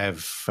also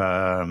have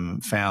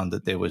found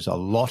that there was a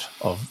lot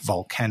of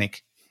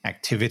volcanic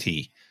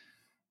activity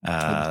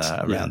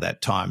around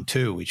that time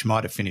too, which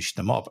might have finished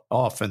them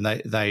off. And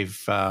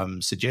they've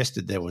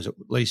suggested there was at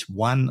least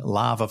one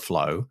lava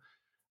flow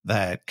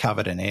that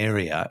covered an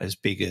area as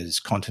big as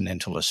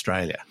continental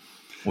Australia,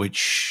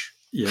 which,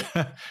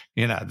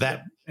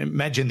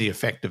 imagine the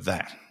effect of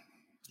that.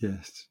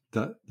 Yes,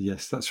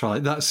 that's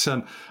right. That's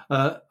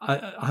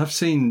I have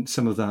seen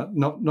some of that.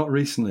 Not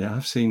recently. I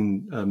have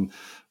seen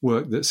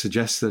work that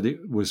suggests that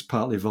it was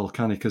partly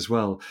volcanic as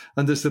well,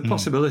 and there's the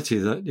possibility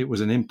that it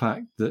was an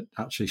impact that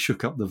actually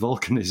shook up the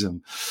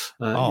volcanism.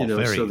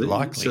 Very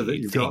likely. So that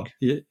you've got,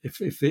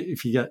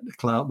 if you get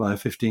clout by a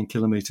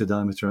 15-kilometer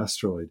diameter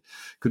asteroid,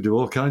 could do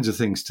all kinds of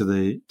things to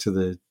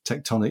the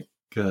tectonic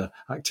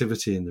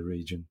activity in the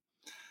region.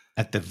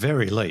 At the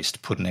very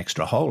least, put an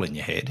extra hole in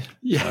your head.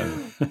 Yeah,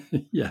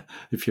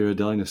 if you're a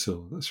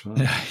dinosaur, that's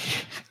right.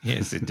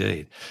 Yes,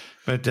 indeed.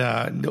 But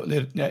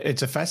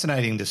it's a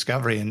fascinating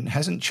discovery, and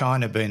hasn't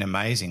China been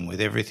amazing with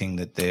everything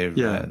that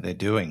they're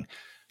doing?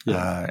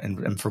 Yeah.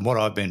 And from what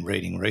I've been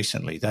reading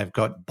recently, they've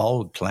got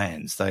bold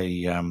plans.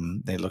 They're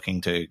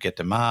looking to get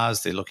to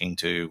Mars. They're looking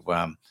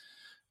to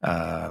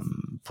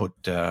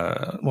put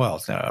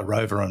a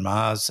rover on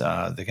Mars.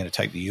 They're going to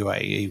take the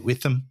UAE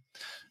with them.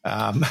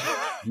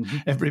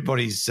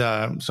 Everybody's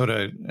sort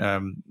of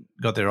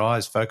got their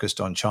eyes focused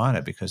on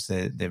China, because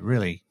they're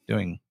really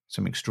doing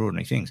some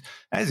extraordinary things,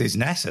 as is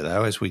NASA,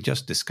 though, as we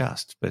just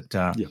discussed. But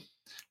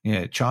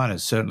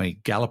China's certainly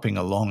galloping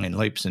along in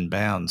leaps and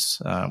bounds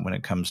when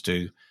it comes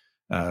to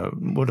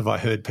what have I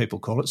heard people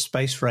call it?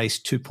 Space Race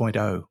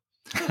 2.0.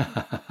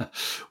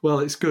 Well,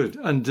 it's good,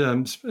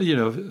 and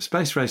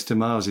Space Race to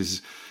Mars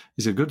is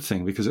a good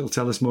thing, because it'll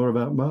tell us more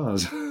about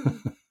Mars.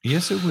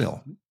 Yes, it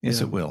will.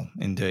 Yes, it will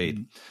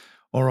indeed.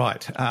 All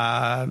right.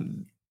 I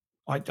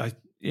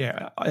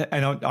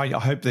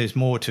hope there's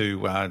more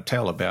to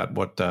tell about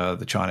what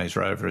the Chinese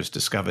rover has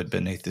discovered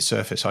beneath the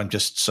surface. I'm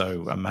just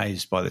so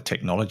amazed by the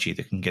technology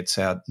that can get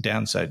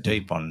down so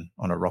deep on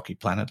a rocky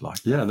planet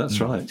like that. Yeah,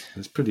 that's right.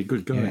 It's pretty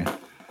good going. Yeah,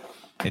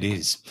 it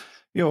is.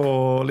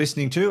 You're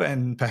listening to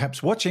and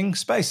perhaps watching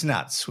Space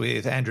Nuts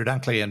with Andrew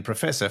Dunkley and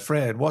Professor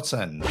Fred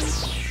Watson.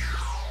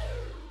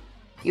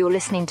 You're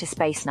listening to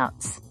Space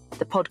Nuts,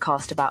 the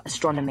podcast about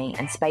astronomy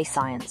and space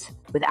science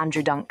with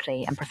Andrew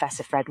Dunkley and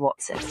Professor Fred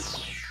Watson.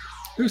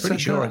 Who Pretty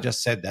said sure that? I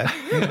just said that.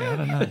 Yeah, I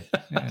don't know.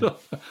 Yeah.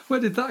 Where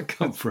did that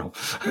come from?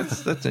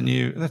 That's a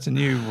new person.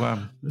 New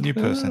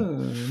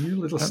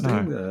little Don't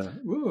sting know. there.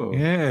 Whoa.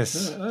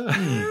 Yes.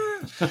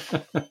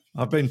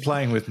 I've been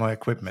playing with my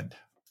equipment.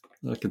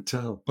 I can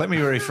tell. Let me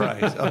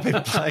rephrase. I've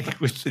been playing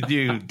with the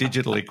new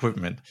digital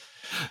equipment.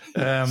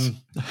 Dear, oh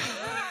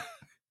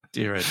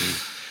dear.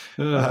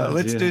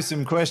 Let's do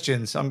some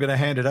questions. I'm going to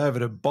hand it over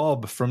to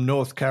Bob from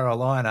North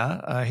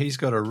Carolina. He's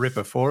got a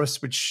ripper for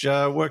us, which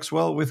works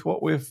well with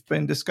what we've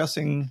been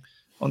discussing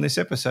on this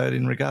episode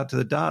in regard to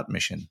the DART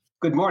mission.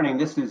 Good morning.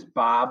 This is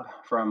Bob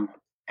from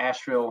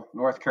Asheville,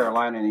 North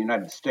Carolina, in the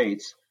United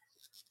States.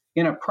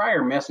 In a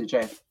prior message,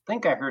 I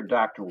think I heard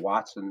Dr.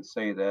 Watson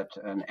say that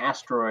an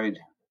asteroid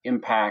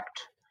impact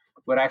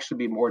would actually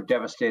be more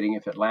devastating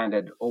if it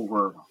landed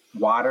over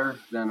water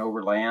than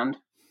over land.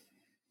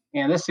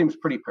 And this seems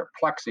pretty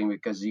perplexing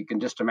because you can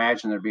just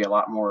imagine there'd be a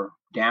lot more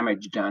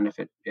damage done if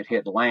it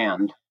hit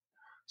land.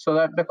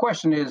 So the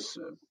question is,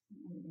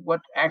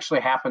 what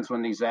actually happens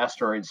when these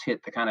asteroids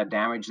hit the kind of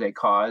damage they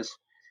cause?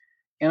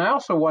 And I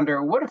also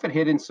wonder, what if it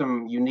hit in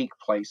some unique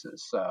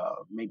places,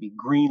 maybe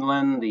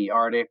Greenland, the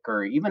Arctic,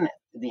 or even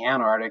the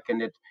Antarctic,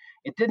 and it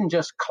didn't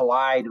just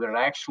collide, but it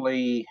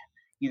actually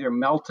either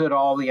melted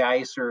all the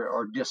ice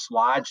or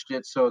dislodged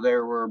it, so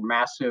there were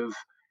massive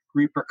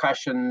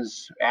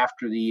repercussions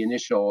after the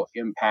initial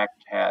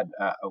impact had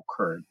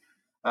occurred.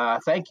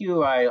 Thank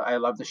you. I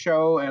love the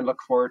show and look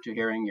forward to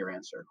hearing your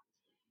answer.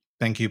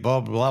 Thank you,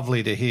 Bob.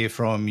 Lovely to hear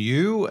from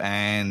you,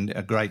 and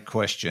a great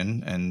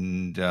question.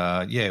 And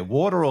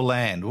water or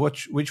land,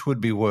 which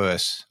would be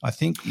worse? I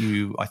think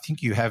you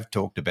have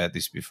talked about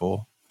this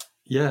before.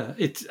 Yeah,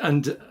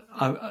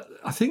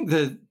 I think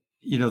that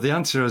the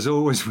answer, as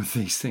always with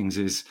these things,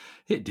 is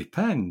it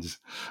depends.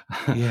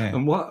 Yeah.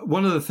 And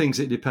one of the things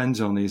it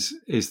depends on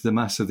is the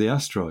mass of the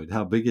asteroid,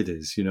 how big it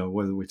is.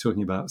 Whether we're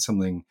talking about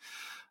something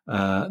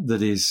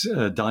that is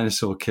a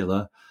dinosaur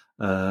killer.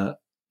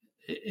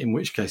 In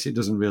which case it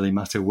doesn't really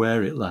matter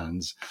where it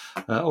lands,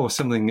 or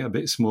something a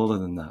bit smaller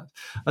than that.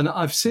 And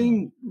I've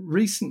seen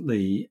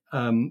recently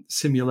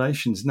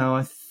simulations. Now,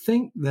 I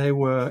think they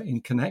were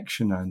in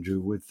connection, Andrew,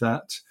 with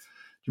that.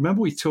 Do you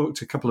remember we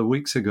talked a couple of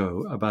weeks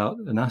ago about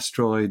an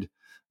asteroid,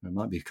 or it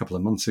might be a couple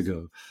of months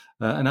ago,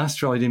 an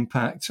asteroid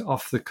impact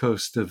off the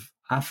coast of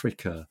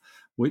Africa,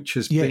 which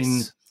has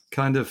been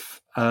kind of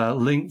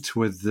linked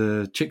with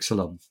the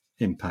Chicxulub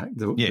impact,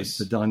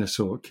 the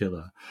dinosaur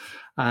killer.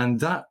 And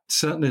that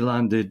certainly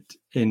landed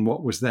in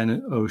what was then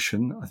an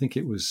ocean. I think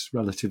it was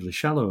relatively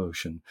shallow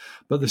ocean.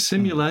 But the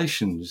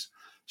simulations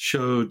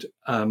showed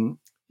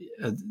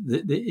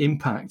the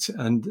impact.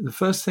 And the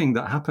first thing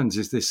that happens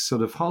is this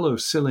sort of hollow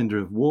cylinder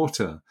of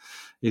water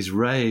is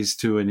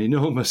raised to an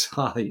enormous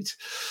height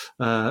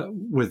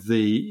with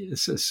the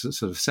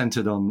sort of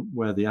centered on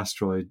where the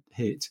asteroid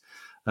hit.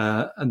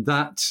 And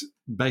that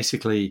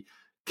basically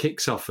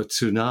kicks off a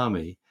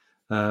tsunami,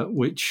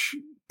 which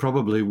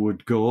probably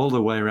would go all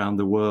the way around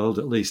the world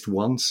at least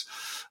once,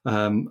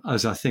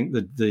 as I think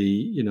that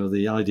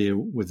the idea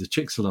with the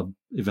Chicxulub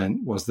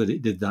event was that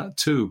it did that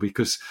too,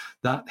 because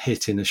that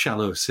hit in a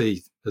shallow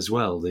sea as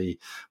well,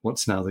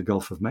 what's now the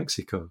Gulf of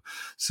Mexico.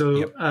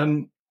 So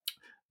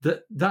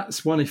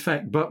that's one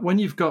effect. But when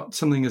you've got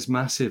something as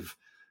massive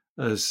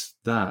as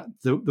that,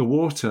 the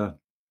water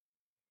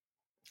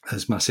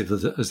as massive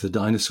as the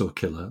dinosaur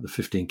killer, the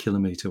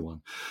 15-kilometer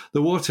one,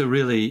 the water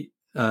really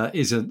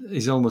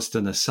is almost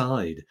an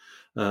aside.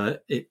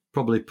 It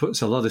probably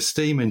puts a lot of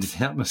steam into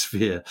the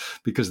atmosphere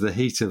because of the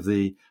heat of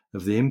the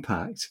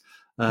impact.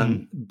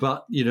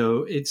 But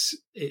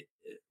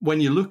when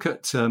you look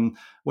at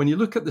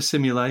the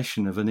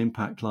simulation of an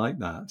impact like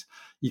that,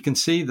 you can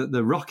see that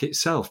the rock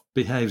itself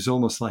behaves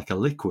almost like a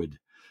liquid.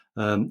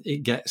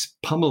 It gets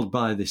pummeled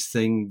by this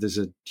thing. There's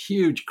a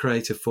huge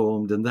crater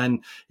formed, and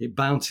then it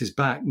bounces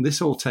back. And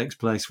this all takes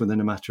place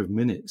within a matter of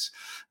minutes.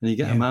 And you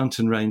get a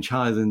mountain range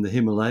higher than the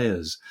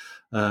Himalayas,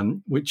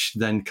 which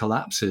then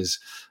collapses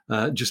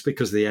just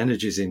because the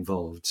energy is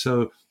involved.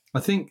 So I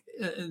think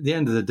at the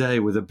end of the day,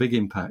 with a big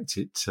impact,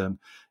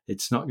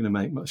 it's not going to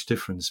make much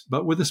difference.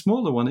 But with a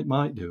smaller one, it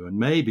might do. And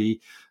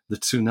maybe the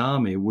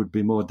tsunami would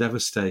be more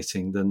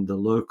devastating than the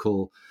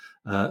local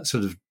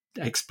sort of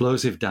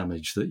explosive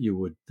damage that you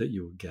would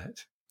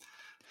get.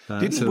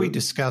 Didn't we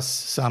discuss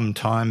some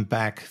time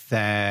back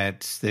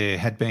that there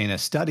had been a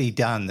study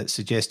done that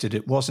suggested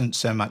it wasn't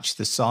so much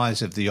the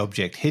size of the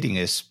object hitting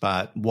us,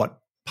 but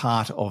what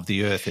part of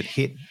the Earth it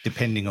hit,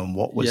 depending on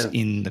what was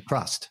in the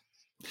crust?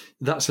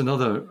 That's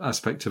another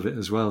aspect of it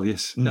as well.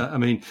 Yes, I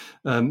mean,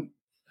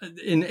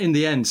 in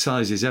the end,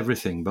 size is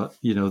everything, but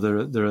there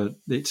are.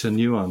 It's a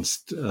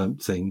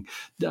nuanced thing,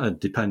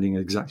 depending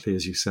exactly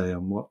as you say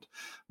on what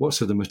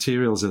sort of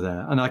materials are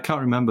there. And I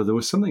can't remember. There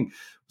was something,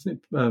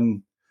 wasn't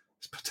it?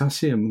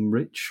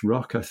 Potassium-rich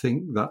rock, I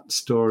think that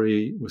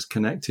story was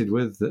connected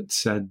with, that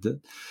said that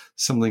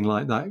something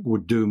like that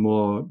would do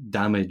more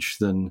damage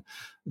than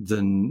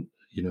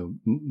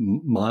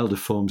milder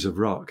forms of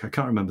rock. I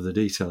can't remember the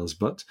details,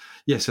 but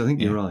yes, I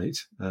think you're right.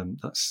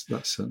 That's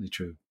certainly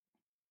true.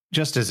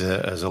 Just as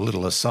a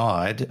little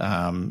aside,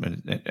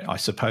 I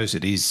suppose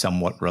it is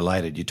somewhat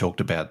related. You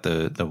talked about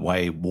the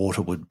way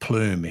water would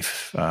plume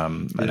if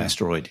an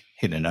asteroid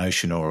hit an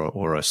ocean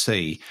or a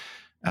sea.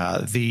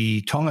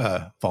 The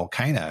Tonga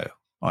volcano,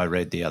 I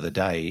read the other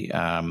day,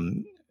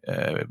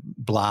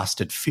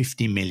 blasted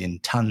 50 million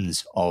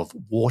tonnes of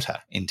water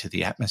into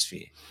the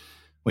atmosphere,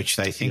 which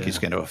they think is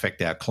going to affect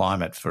our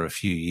climate for a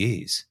few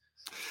years,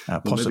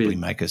 possibly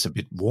make us a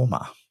bit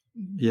warmer.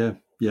 Yeah.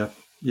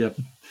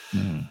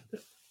 Mm.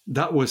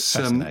 That was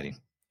fascinating.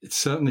 It's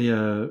certainly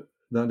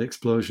that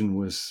explosion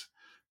was,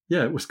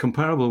 it was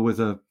comparable with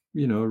a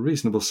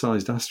reasonable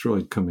sized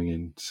asteroid coming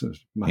in. So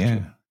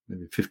imagine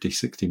maybe 50,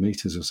 60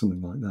 meters or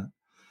something like that.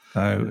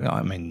 So,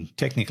 I mean,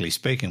 technically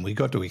speaking, we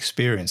got to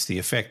experience the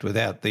effect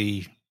without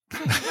the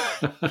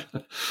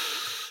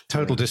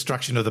total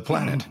destruction of the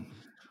planet.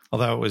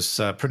 Although it was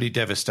pretty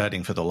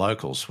devastating for the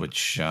locals,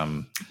 which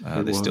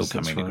they're still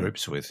coming to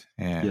grips with.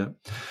 Yeah.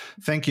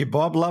 Thank you,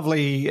 Bob.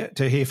 Lovely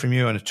to hear from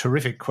you, and a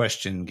terrific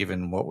question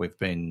given what we've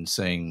been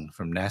seeing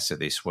from NASA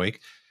this week.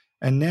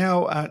 And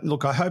now,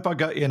 look, I hope I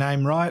got your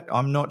name right.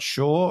 I'm not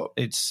sure.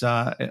 It's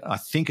I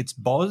think it's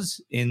Boz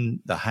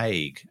in The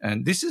Hague.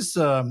 And this is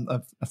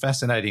a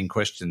fascinating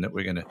question that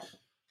we're going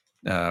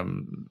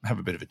to have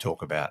a bit of a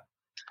talk about.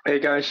 Hey,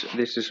 guys.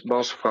 This is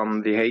Boz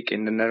from The Hague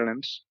in the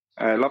Netherlands.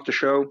 I love the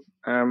show.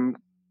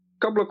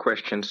 Couple of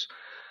questions.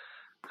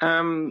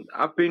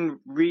 I've been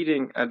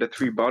reading the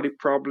Three-Body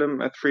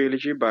Problem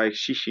trilogy by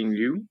Cixin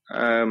Liu.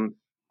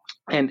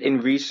 And in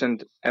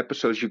recent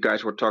episodes, you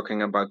guys were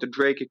talking about the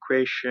Drake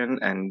equation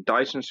and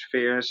Dyson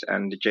spheres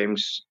and the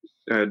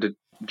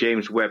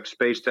James Webb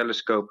Space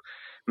Telescope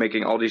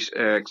making all these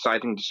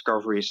exciting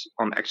discoveries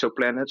on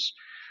exoplanets.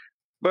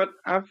 But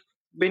I've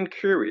been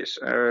curious.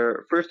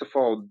 First of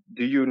all,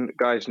 do you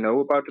guys know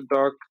about the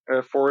dark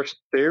forest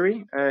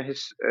theory,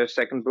 his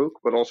second book,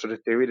 but also the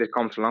theory that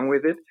comes along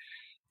with it?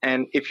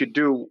 And if you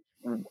do,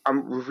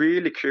 I'm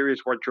really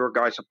curious what your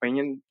guys'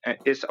 opinion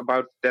is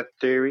about that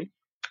theory.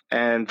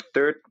 And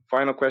third,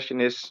 final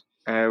question is,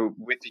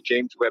 with the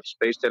James Webb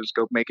Space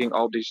Telescope making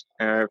all these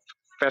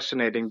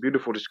fascinating,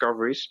 beautiful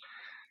discoveries,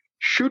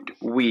 should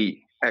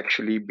we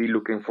actually be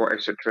looking for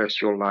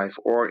extraterrestrial life,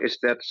 or is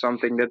that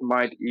something that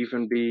might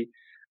even be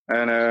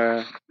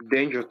a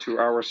danger to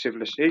our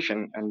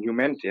civilization and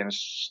humanity and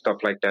stuff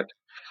like that?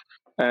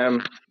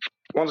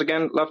 Once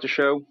again, love the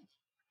show.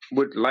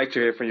 Would like to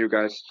hear from you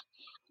guys.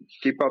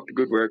 Keep up the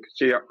good work.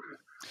 See ya.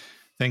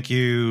 Thank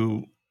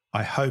you.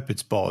 I hope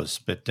it's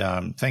Boz, but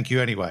thank you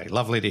anyway.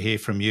 Lovely to hear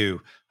from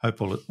you.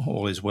 Hope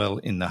all is well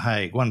in The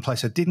Hague. One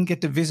place I didn't get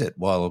to visit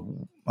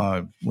while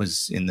I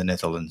was in the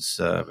Netherlands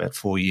about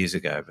 4 years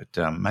ago,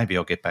 but maybe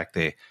I'll get back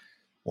there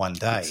one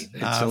day.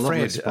 It's a lovely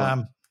Fred,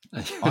 spot.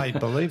 I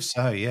believe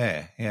so,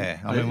 yeah.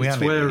 I mean, we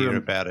only hear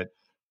about it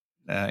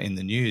in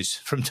the news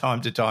from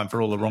time to time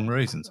for all the wrong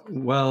reasons.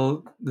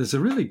 Well, there's a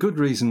really good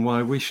reason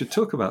why we should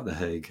talk about The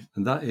Hague,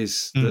 and that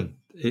is that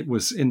it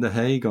was in The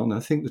Hague on, I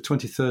think, the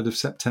 23rd of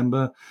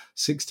September,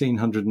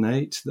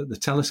 1608, that the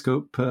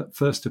telescope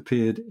first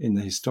appeared in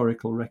the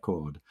historical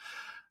record.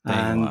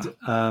 And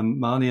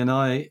Marnie and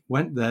I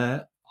went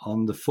there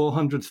on the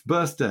 400th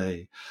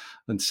birthday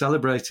and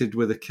celebrated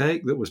with a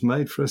cake that was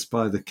made for us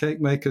by the cake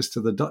makers to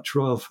the Dutch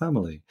royal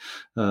family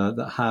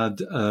that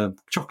had a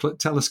chocolate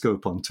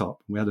telescope on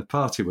top. We had a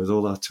party with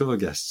all our tour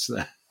guests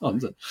there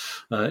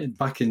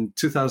back in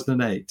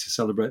 2008 to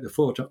celebrate the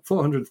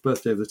 400th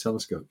birthday of the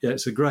telescope. Yeah,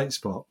 it's a great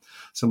spot.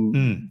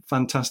 Some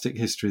fantastic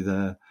history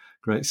there.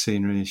 Great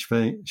scenery.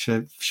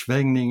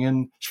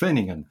 Schweningen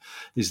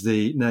is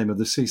the name of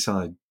the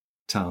seaside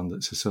town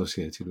that's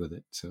associated with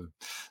it. So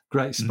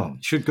great spot.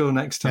 Should go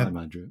next time,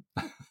 Andrew.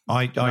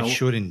 I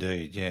should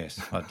indeed,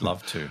 yes. I'd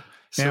love to.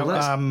 So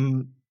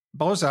now,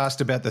 Boz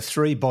asked about the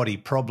three-body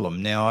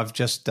problem. Now, I've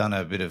just done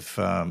a bit of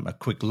a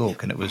quick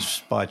look, and it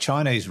was by a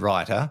Chinese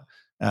writer,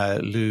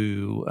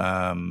 Liu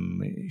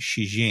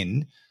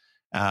Shijin.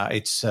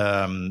 It's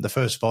the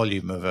first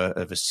volume of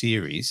a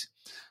series.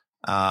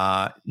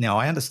 Now,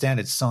 I understand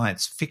it's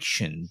science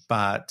fiction,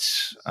 but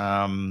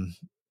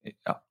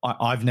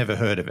I've never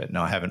heard of it and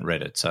I haven't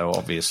read it. So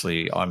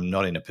obviously I'm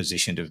not in a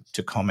position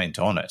to comment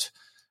on it.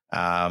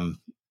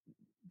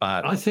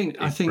 But I think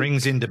it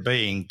brings into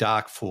being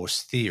dark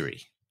force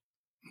theory.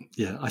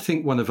 Yeah, I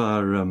think one of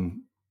our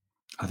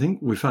I think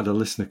we've had a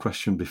listener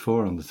question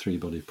before on the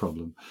three-body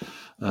problem.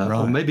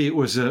 Or maybe it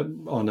was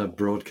on a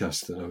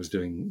broadcast that I was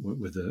doing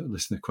with a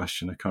listener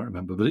question. I can't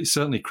remember, but it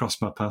certainly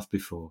crossed my path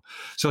before.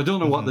 So I don't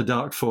know what the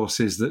dark force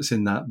is that's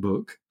in that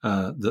book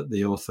that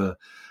the author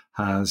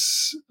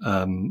has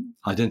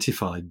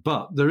identified.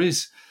 But there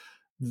is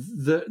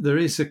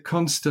a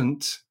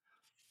constant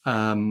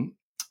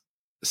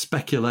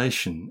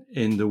speculation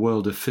in the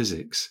world of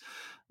physics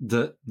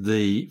that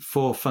the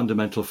four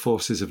fundamental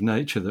forces of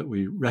nature that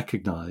we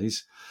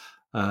recognize,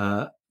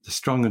 the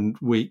strong and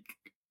weak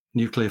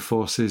nuclear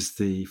forces,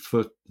 the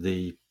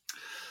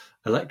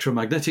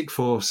electromagnetic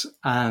force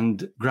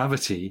and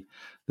gravity,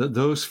 that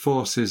those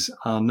forces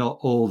are not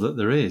all that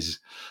there is,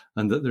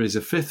 and that there is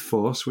a fifth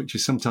force, which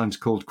is sometimes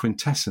called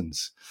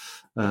quintessence.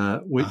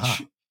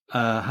 which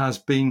has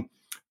been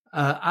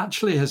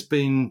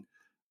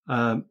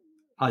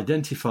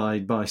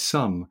identified by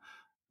some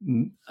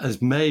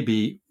as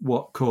maybe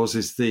what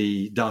causes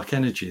the dark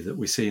energy that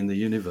we see in the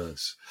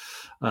universe.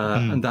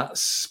 And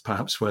that's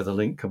perhaps where the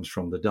link comes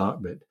from, the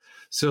dark bit.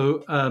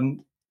 So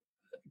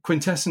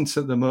quintessence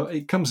at the moment,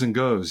 it comes and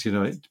goes,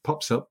 it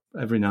pops up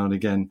every now and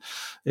again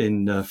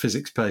in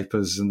physics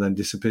papers and then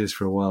disappears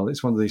for a while.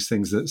 It's one of these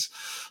things that's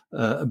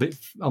a bit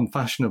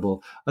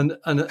unfashionable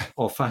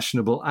or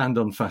fashionable and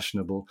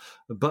unfashionable.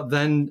 But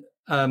then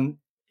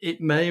it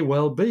may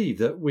well be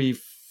that we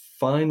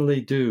finally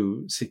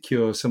do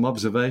secure some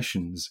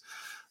observations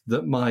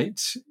that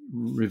might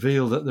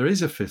reveal that there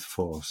is a fifth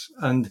force.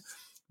 And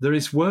there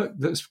is work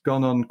that's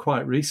gone on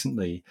quite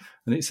recently,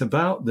 and it's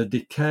about the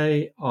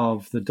decay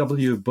of the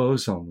W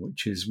boson,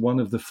 which is one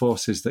of the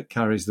forces that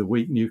carries the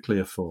weak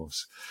nuclear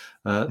force.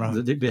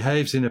 That it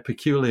behaves in a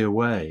peculiar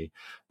way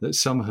that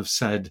some have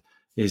said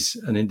is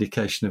an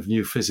indication of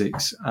new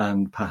physics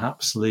and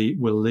perhaps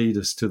will lead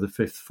us to the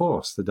fifth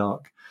force, the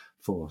dark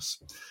force.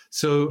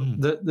 So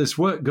there's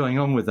work going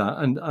on with that,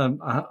 and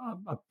I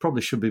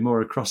probably should be more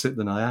across it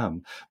than I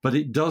am. But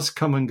it does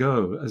come and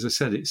go. As I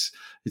said, it's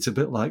a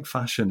bit like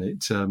fashion.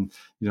 It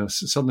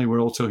suddenly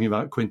we're all talking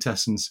about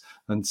quintessence,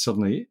 and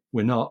suddenly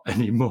we're not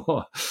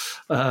anymore.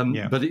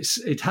 But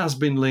it has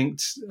been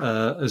linked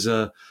as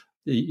a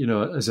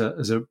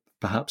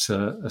perhaps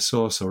a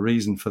source or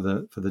reason for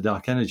the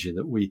dark energy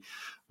that we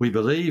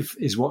believe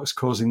is what's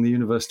causing the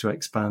universe to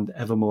expand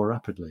ever more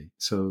rapidly.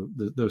 So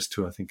those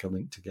two, I think, are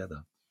linked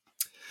together.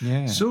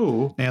 Yeah.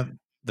 So now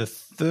the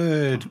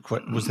third,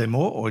 was there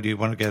more, or do you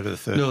want to go to the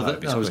third? No,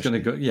 I was going to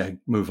go. Yeah,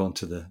 move on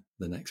to the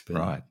next bit.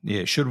 Right.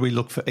 Yeah. Should we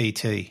look for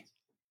ET?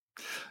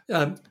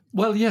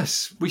 Well,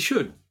 yes, we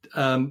should.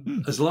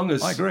 As long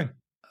as I agree.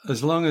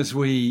 As long as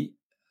we,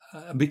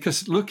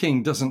 because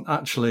looking doesn't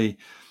actually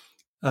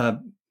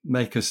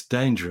make us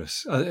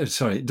dangerous.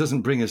 It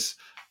doesn't bring us.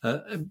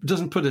 It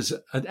doesn't put us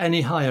at any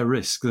higher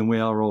risk than we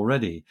are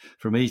already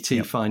from ET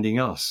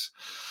finding us,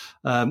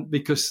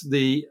 because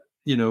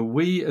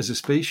we as a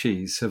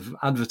species have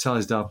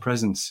advertised our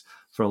presence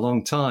for a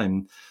long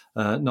time,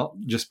 not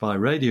just by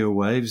radio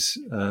waves,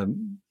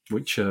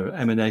 which are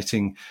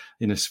emanating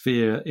in a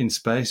sphere in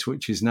space,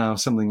 which is now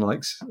something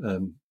like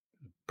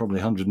probably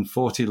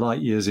 140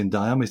 light years in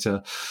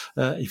diameter,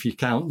 if you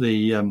count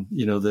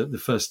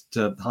the first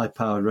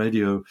high-powered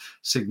radio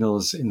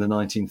signals in the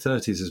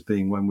 1930s as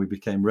being when we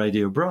became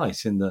radio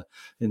bright in the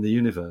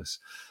universe.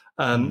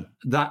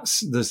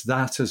 There's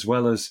that, as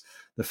well as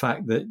the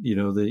fact that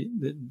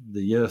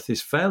the Earth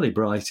is fairly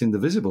bright in the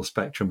visible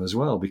spectrum as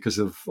well, because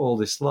of all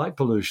this light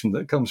pollution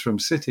that comes from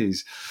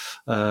cities,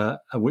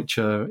 which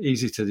are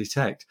easy to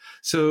detect.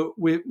 So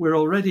we're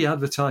already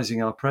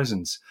advertising our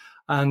presence,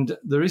 and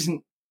there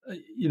isn't.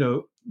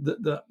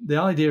 The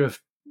idea of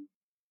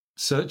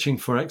searching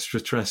for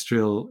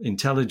extraterrestrial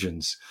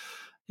intelligence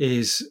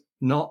is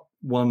not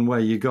one where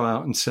you go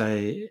out and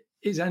say,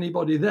 is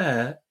anybody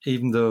there?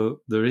 Even though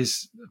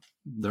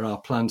there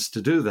are plans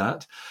to do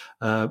that,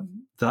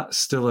 that's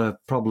still a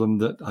problem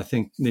that I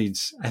think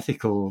needs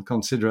ethical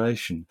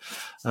consideration.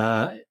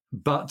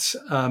 But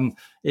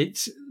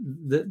it's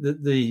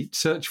the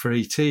search for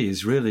ET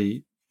is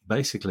really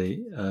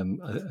basically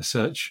a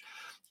search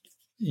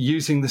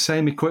using the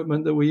same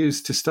equipment that we use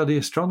to study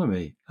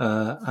astronomy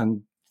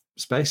and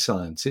space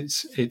science.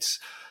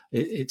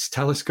 It's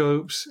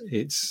telescopes.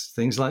 It's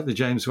things like the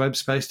James Webb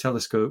Space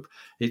Telescope.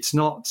 It's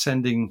not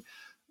sending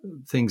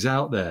things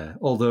out there,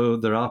 although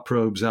there are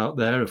probes out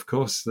there. Of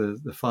course,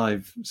 the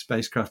 5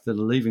 spacecraft that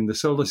are leaving the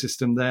solar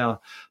system,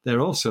 they're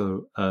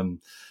also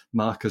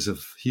markers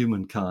of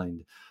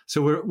humankind.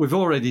 So we've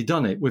already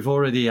done it. We've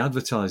already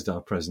advertised our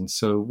presence.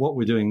 So what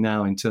we're doing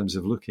now in terms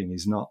of looking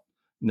is not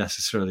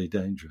necessarily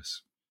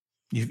dangerous.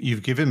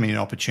 You've given me an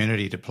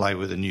opportunity to play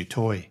with a new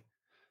toy.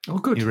 Oh,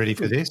 good. You ready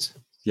for this?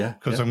 Yeah.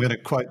 Because I'm going to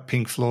quote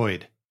Pink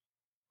Floyd.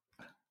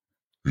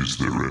 Is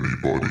there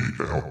anybody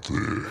out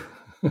there?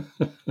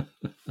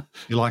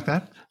 You like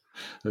that?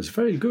 That's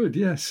very good.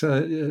 Yes,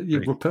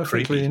 you were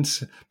perfectly in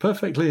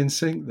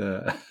sync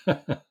there.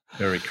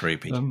 Very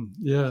creepy.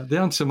 Yeah, the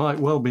answer might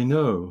well be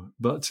no,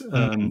 but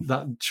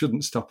that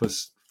shouldn't stop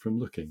us from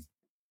looking.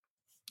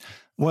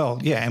 Well,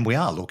 yeah, and we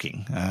are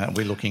looking.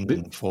 We're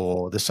looking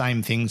for the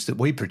same things that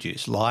we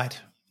produce: light,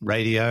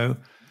 radio,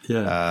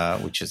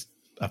 which is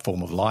a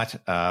form of light.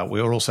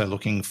 We're also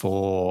looking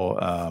for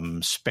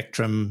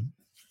spectrum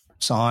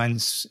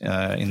signs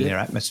in their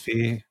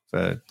atmosphere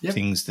for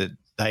things that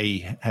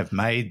they have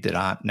made that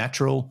aren't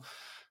natural.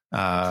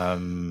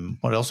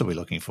 What else are we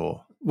looking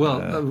for? Well,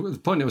 the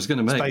point I was going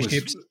to make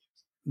spaceships.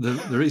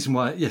 Was the reason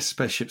why. Yes,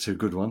 spaceships are a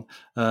good one.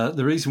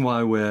 The reason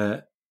why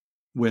we're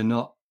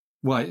not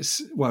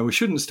why we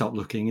shouldn't stop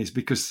looking is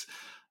because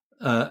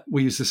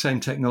we use the same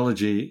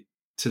technology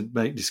to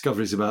make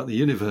discoveries about the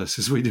universe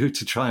as we do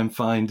to try and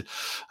find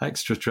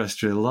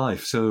extraterrestrial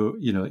life. So,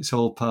 it's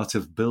all part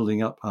of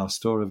building up our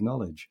store of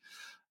knowledge.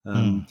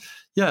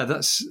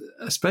 That's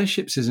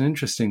spaceships is an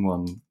interesting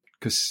one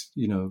because,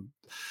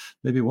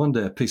 maybe one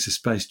day a piece of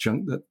space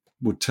junk that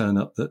would turn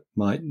up that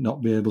might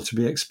not be able to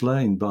be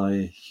explained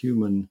by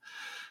human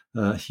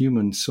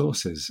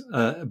sources.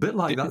 A bit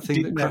like that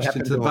thing that crashed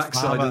into the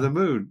backside of the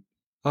moon.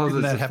 Oh,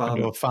 didn't that happen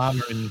to a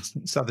farmer in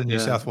southern New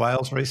South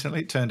Wales recently?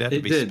 It turned out to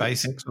be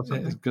SpaceX or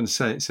something. I was going to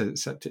say,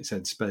 except it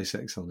said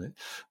SpaceX on it.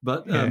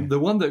 But the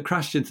one that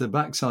crashed into the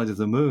backside of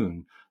the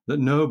moon that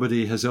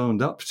nobody has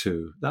owned up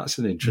to, that's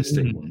an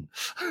interesting one.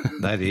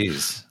 That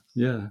is.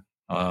 Yeah.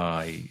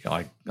 I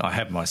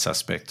have my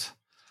suspect.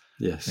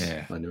 Yes,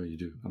 I know you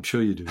do. I'm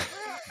sure you do.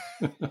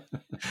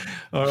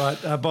 All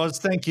right, Boz,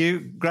 thank you.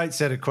 Great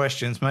set of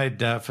questions, made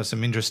for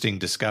some interesting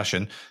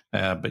discussion.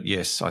 But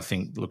yes, I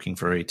think looking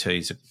for ET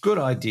is a good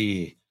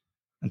idea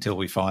until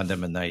we find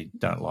them and they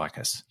don't like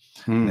us.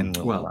 Then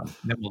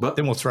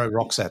we'll throw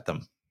rocks at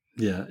them.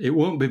 Yeah, it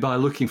won't be by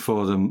looking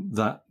for them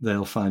that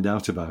they'll find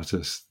out about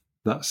us.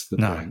 That's the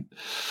point.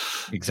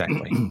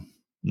 Exactly.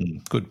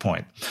 Good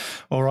point.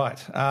 All right.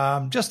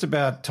 Just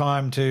about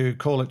time to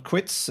call it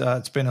quits.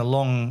 It's been a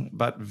long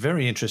but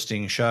very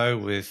interesting show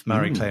with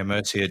Marie-Claire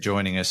Mercier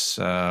joining us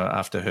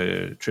after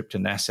her trip to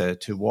NASA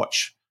to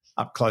watch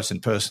up close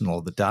and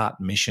personal the DART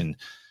mission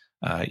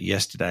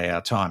yesterday,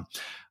 our time.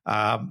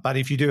 But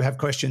if you do have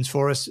questions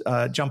for us,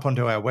 jump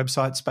onto our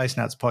website,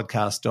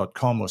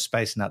 spacenutspodcast.com or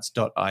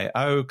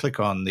spacenuts.io. Click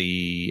on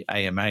the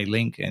AMA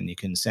link and you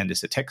can send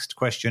us a text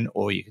question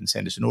or you can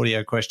send us an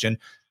audio question.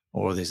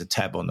 Or there's a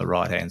tab on the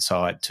right-hand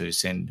side to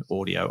send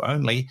audio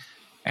only,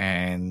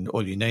 and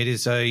all you need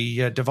is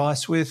a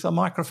device with a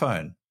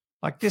microphone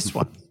like this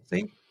one.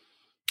 See?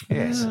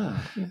 Yes.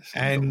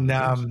 And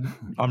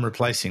I'm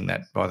replacing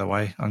that, by the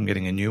way. I'm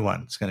getting a new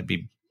one. It's going to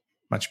be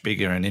much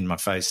bigger and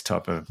in-my-face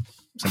type of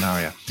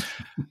scenario.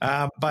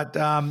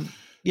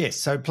 Yes,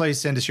 so please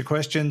send us your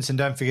questions, and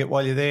don't forget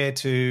while you're there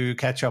to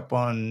catch up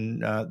on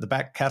the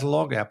back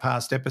catalogue, our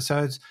past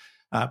episodes.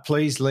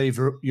 Please leave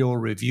your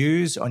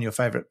reviews on your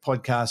favourite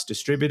podcast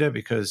distributor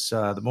because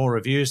the more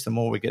reviews, the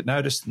more we get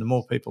noticed and the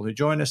more people who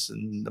join us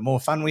and the more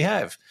fun we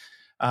have.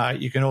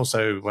 You can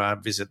also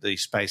visit the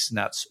Space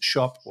Nuts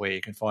shop where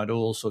you can find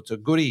all sorts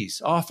of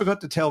goodies. Oh, I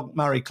forgot to tell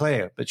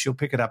Marie-Claire, but she'll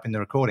pick it up in the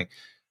recording.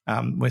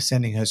 We're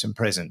sending her some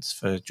presents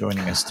for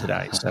joining us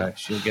today, so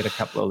she'll get a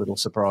couple of little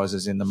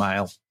surprises in the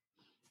mail.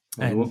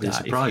 Well, it won't be a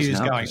surprise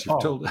now because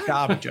you've told her.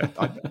 Garbage.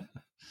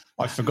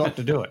 I forgot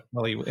to do it.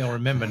 Well, he'll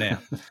remember now.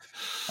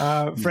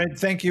 Fred,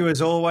 thank you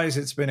as always.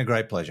 It's been a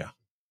great pleasure.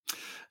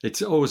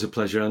 It's always a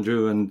pleasure,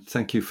 Andrew, and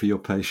thank you for your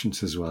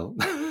patience as well.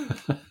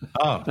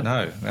 Oh,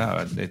 no,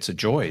 it's a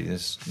joy.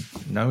 There's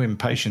no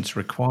impatience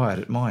required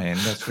at my end,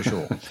 that's for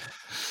sure.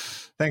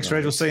 Thanks,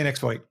 Fred. We'll see you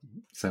next week.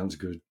 Sounds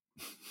good.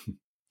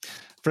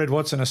 Fred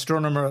Watson,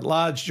 astronomer at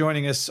large,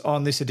 joining us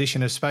on this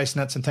edition of Space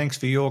Nuts, and thanks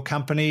for your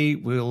company.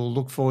 We'll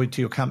look forward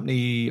to your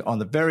company on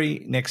the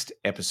very next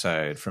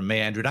episode. From me,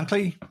 Andrew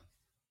Dunkley,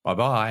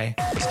 bye-bye.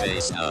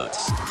 Space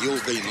Nuts.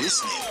 You've been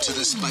listening to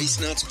the Space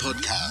Nuts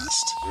podcast.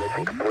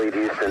 Mission complete,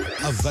 Houston.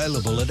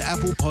 Available at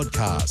Apple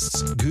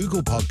Podcasts,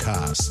 Google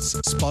Podcasts,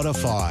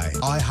 Spotify,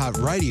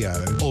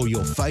 iHeartRadio, or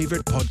your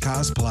favourite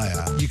podcast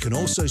player. You can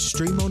also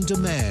stream on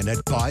demand at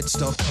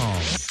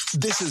Bytes.com.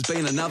 This has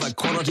been another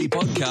quality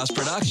podcast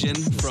production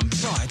from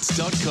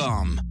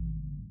Bytes.com.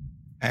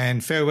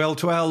 And farewell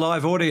to our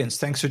live audience.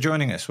 Thanks for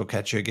joining us. We'll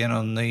catch you again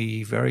on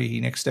the very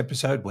next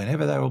episode,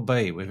 whenever that will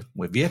be.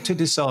 We've yet to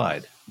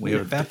decide.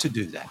 We're about to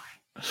do that.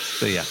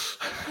 See ya.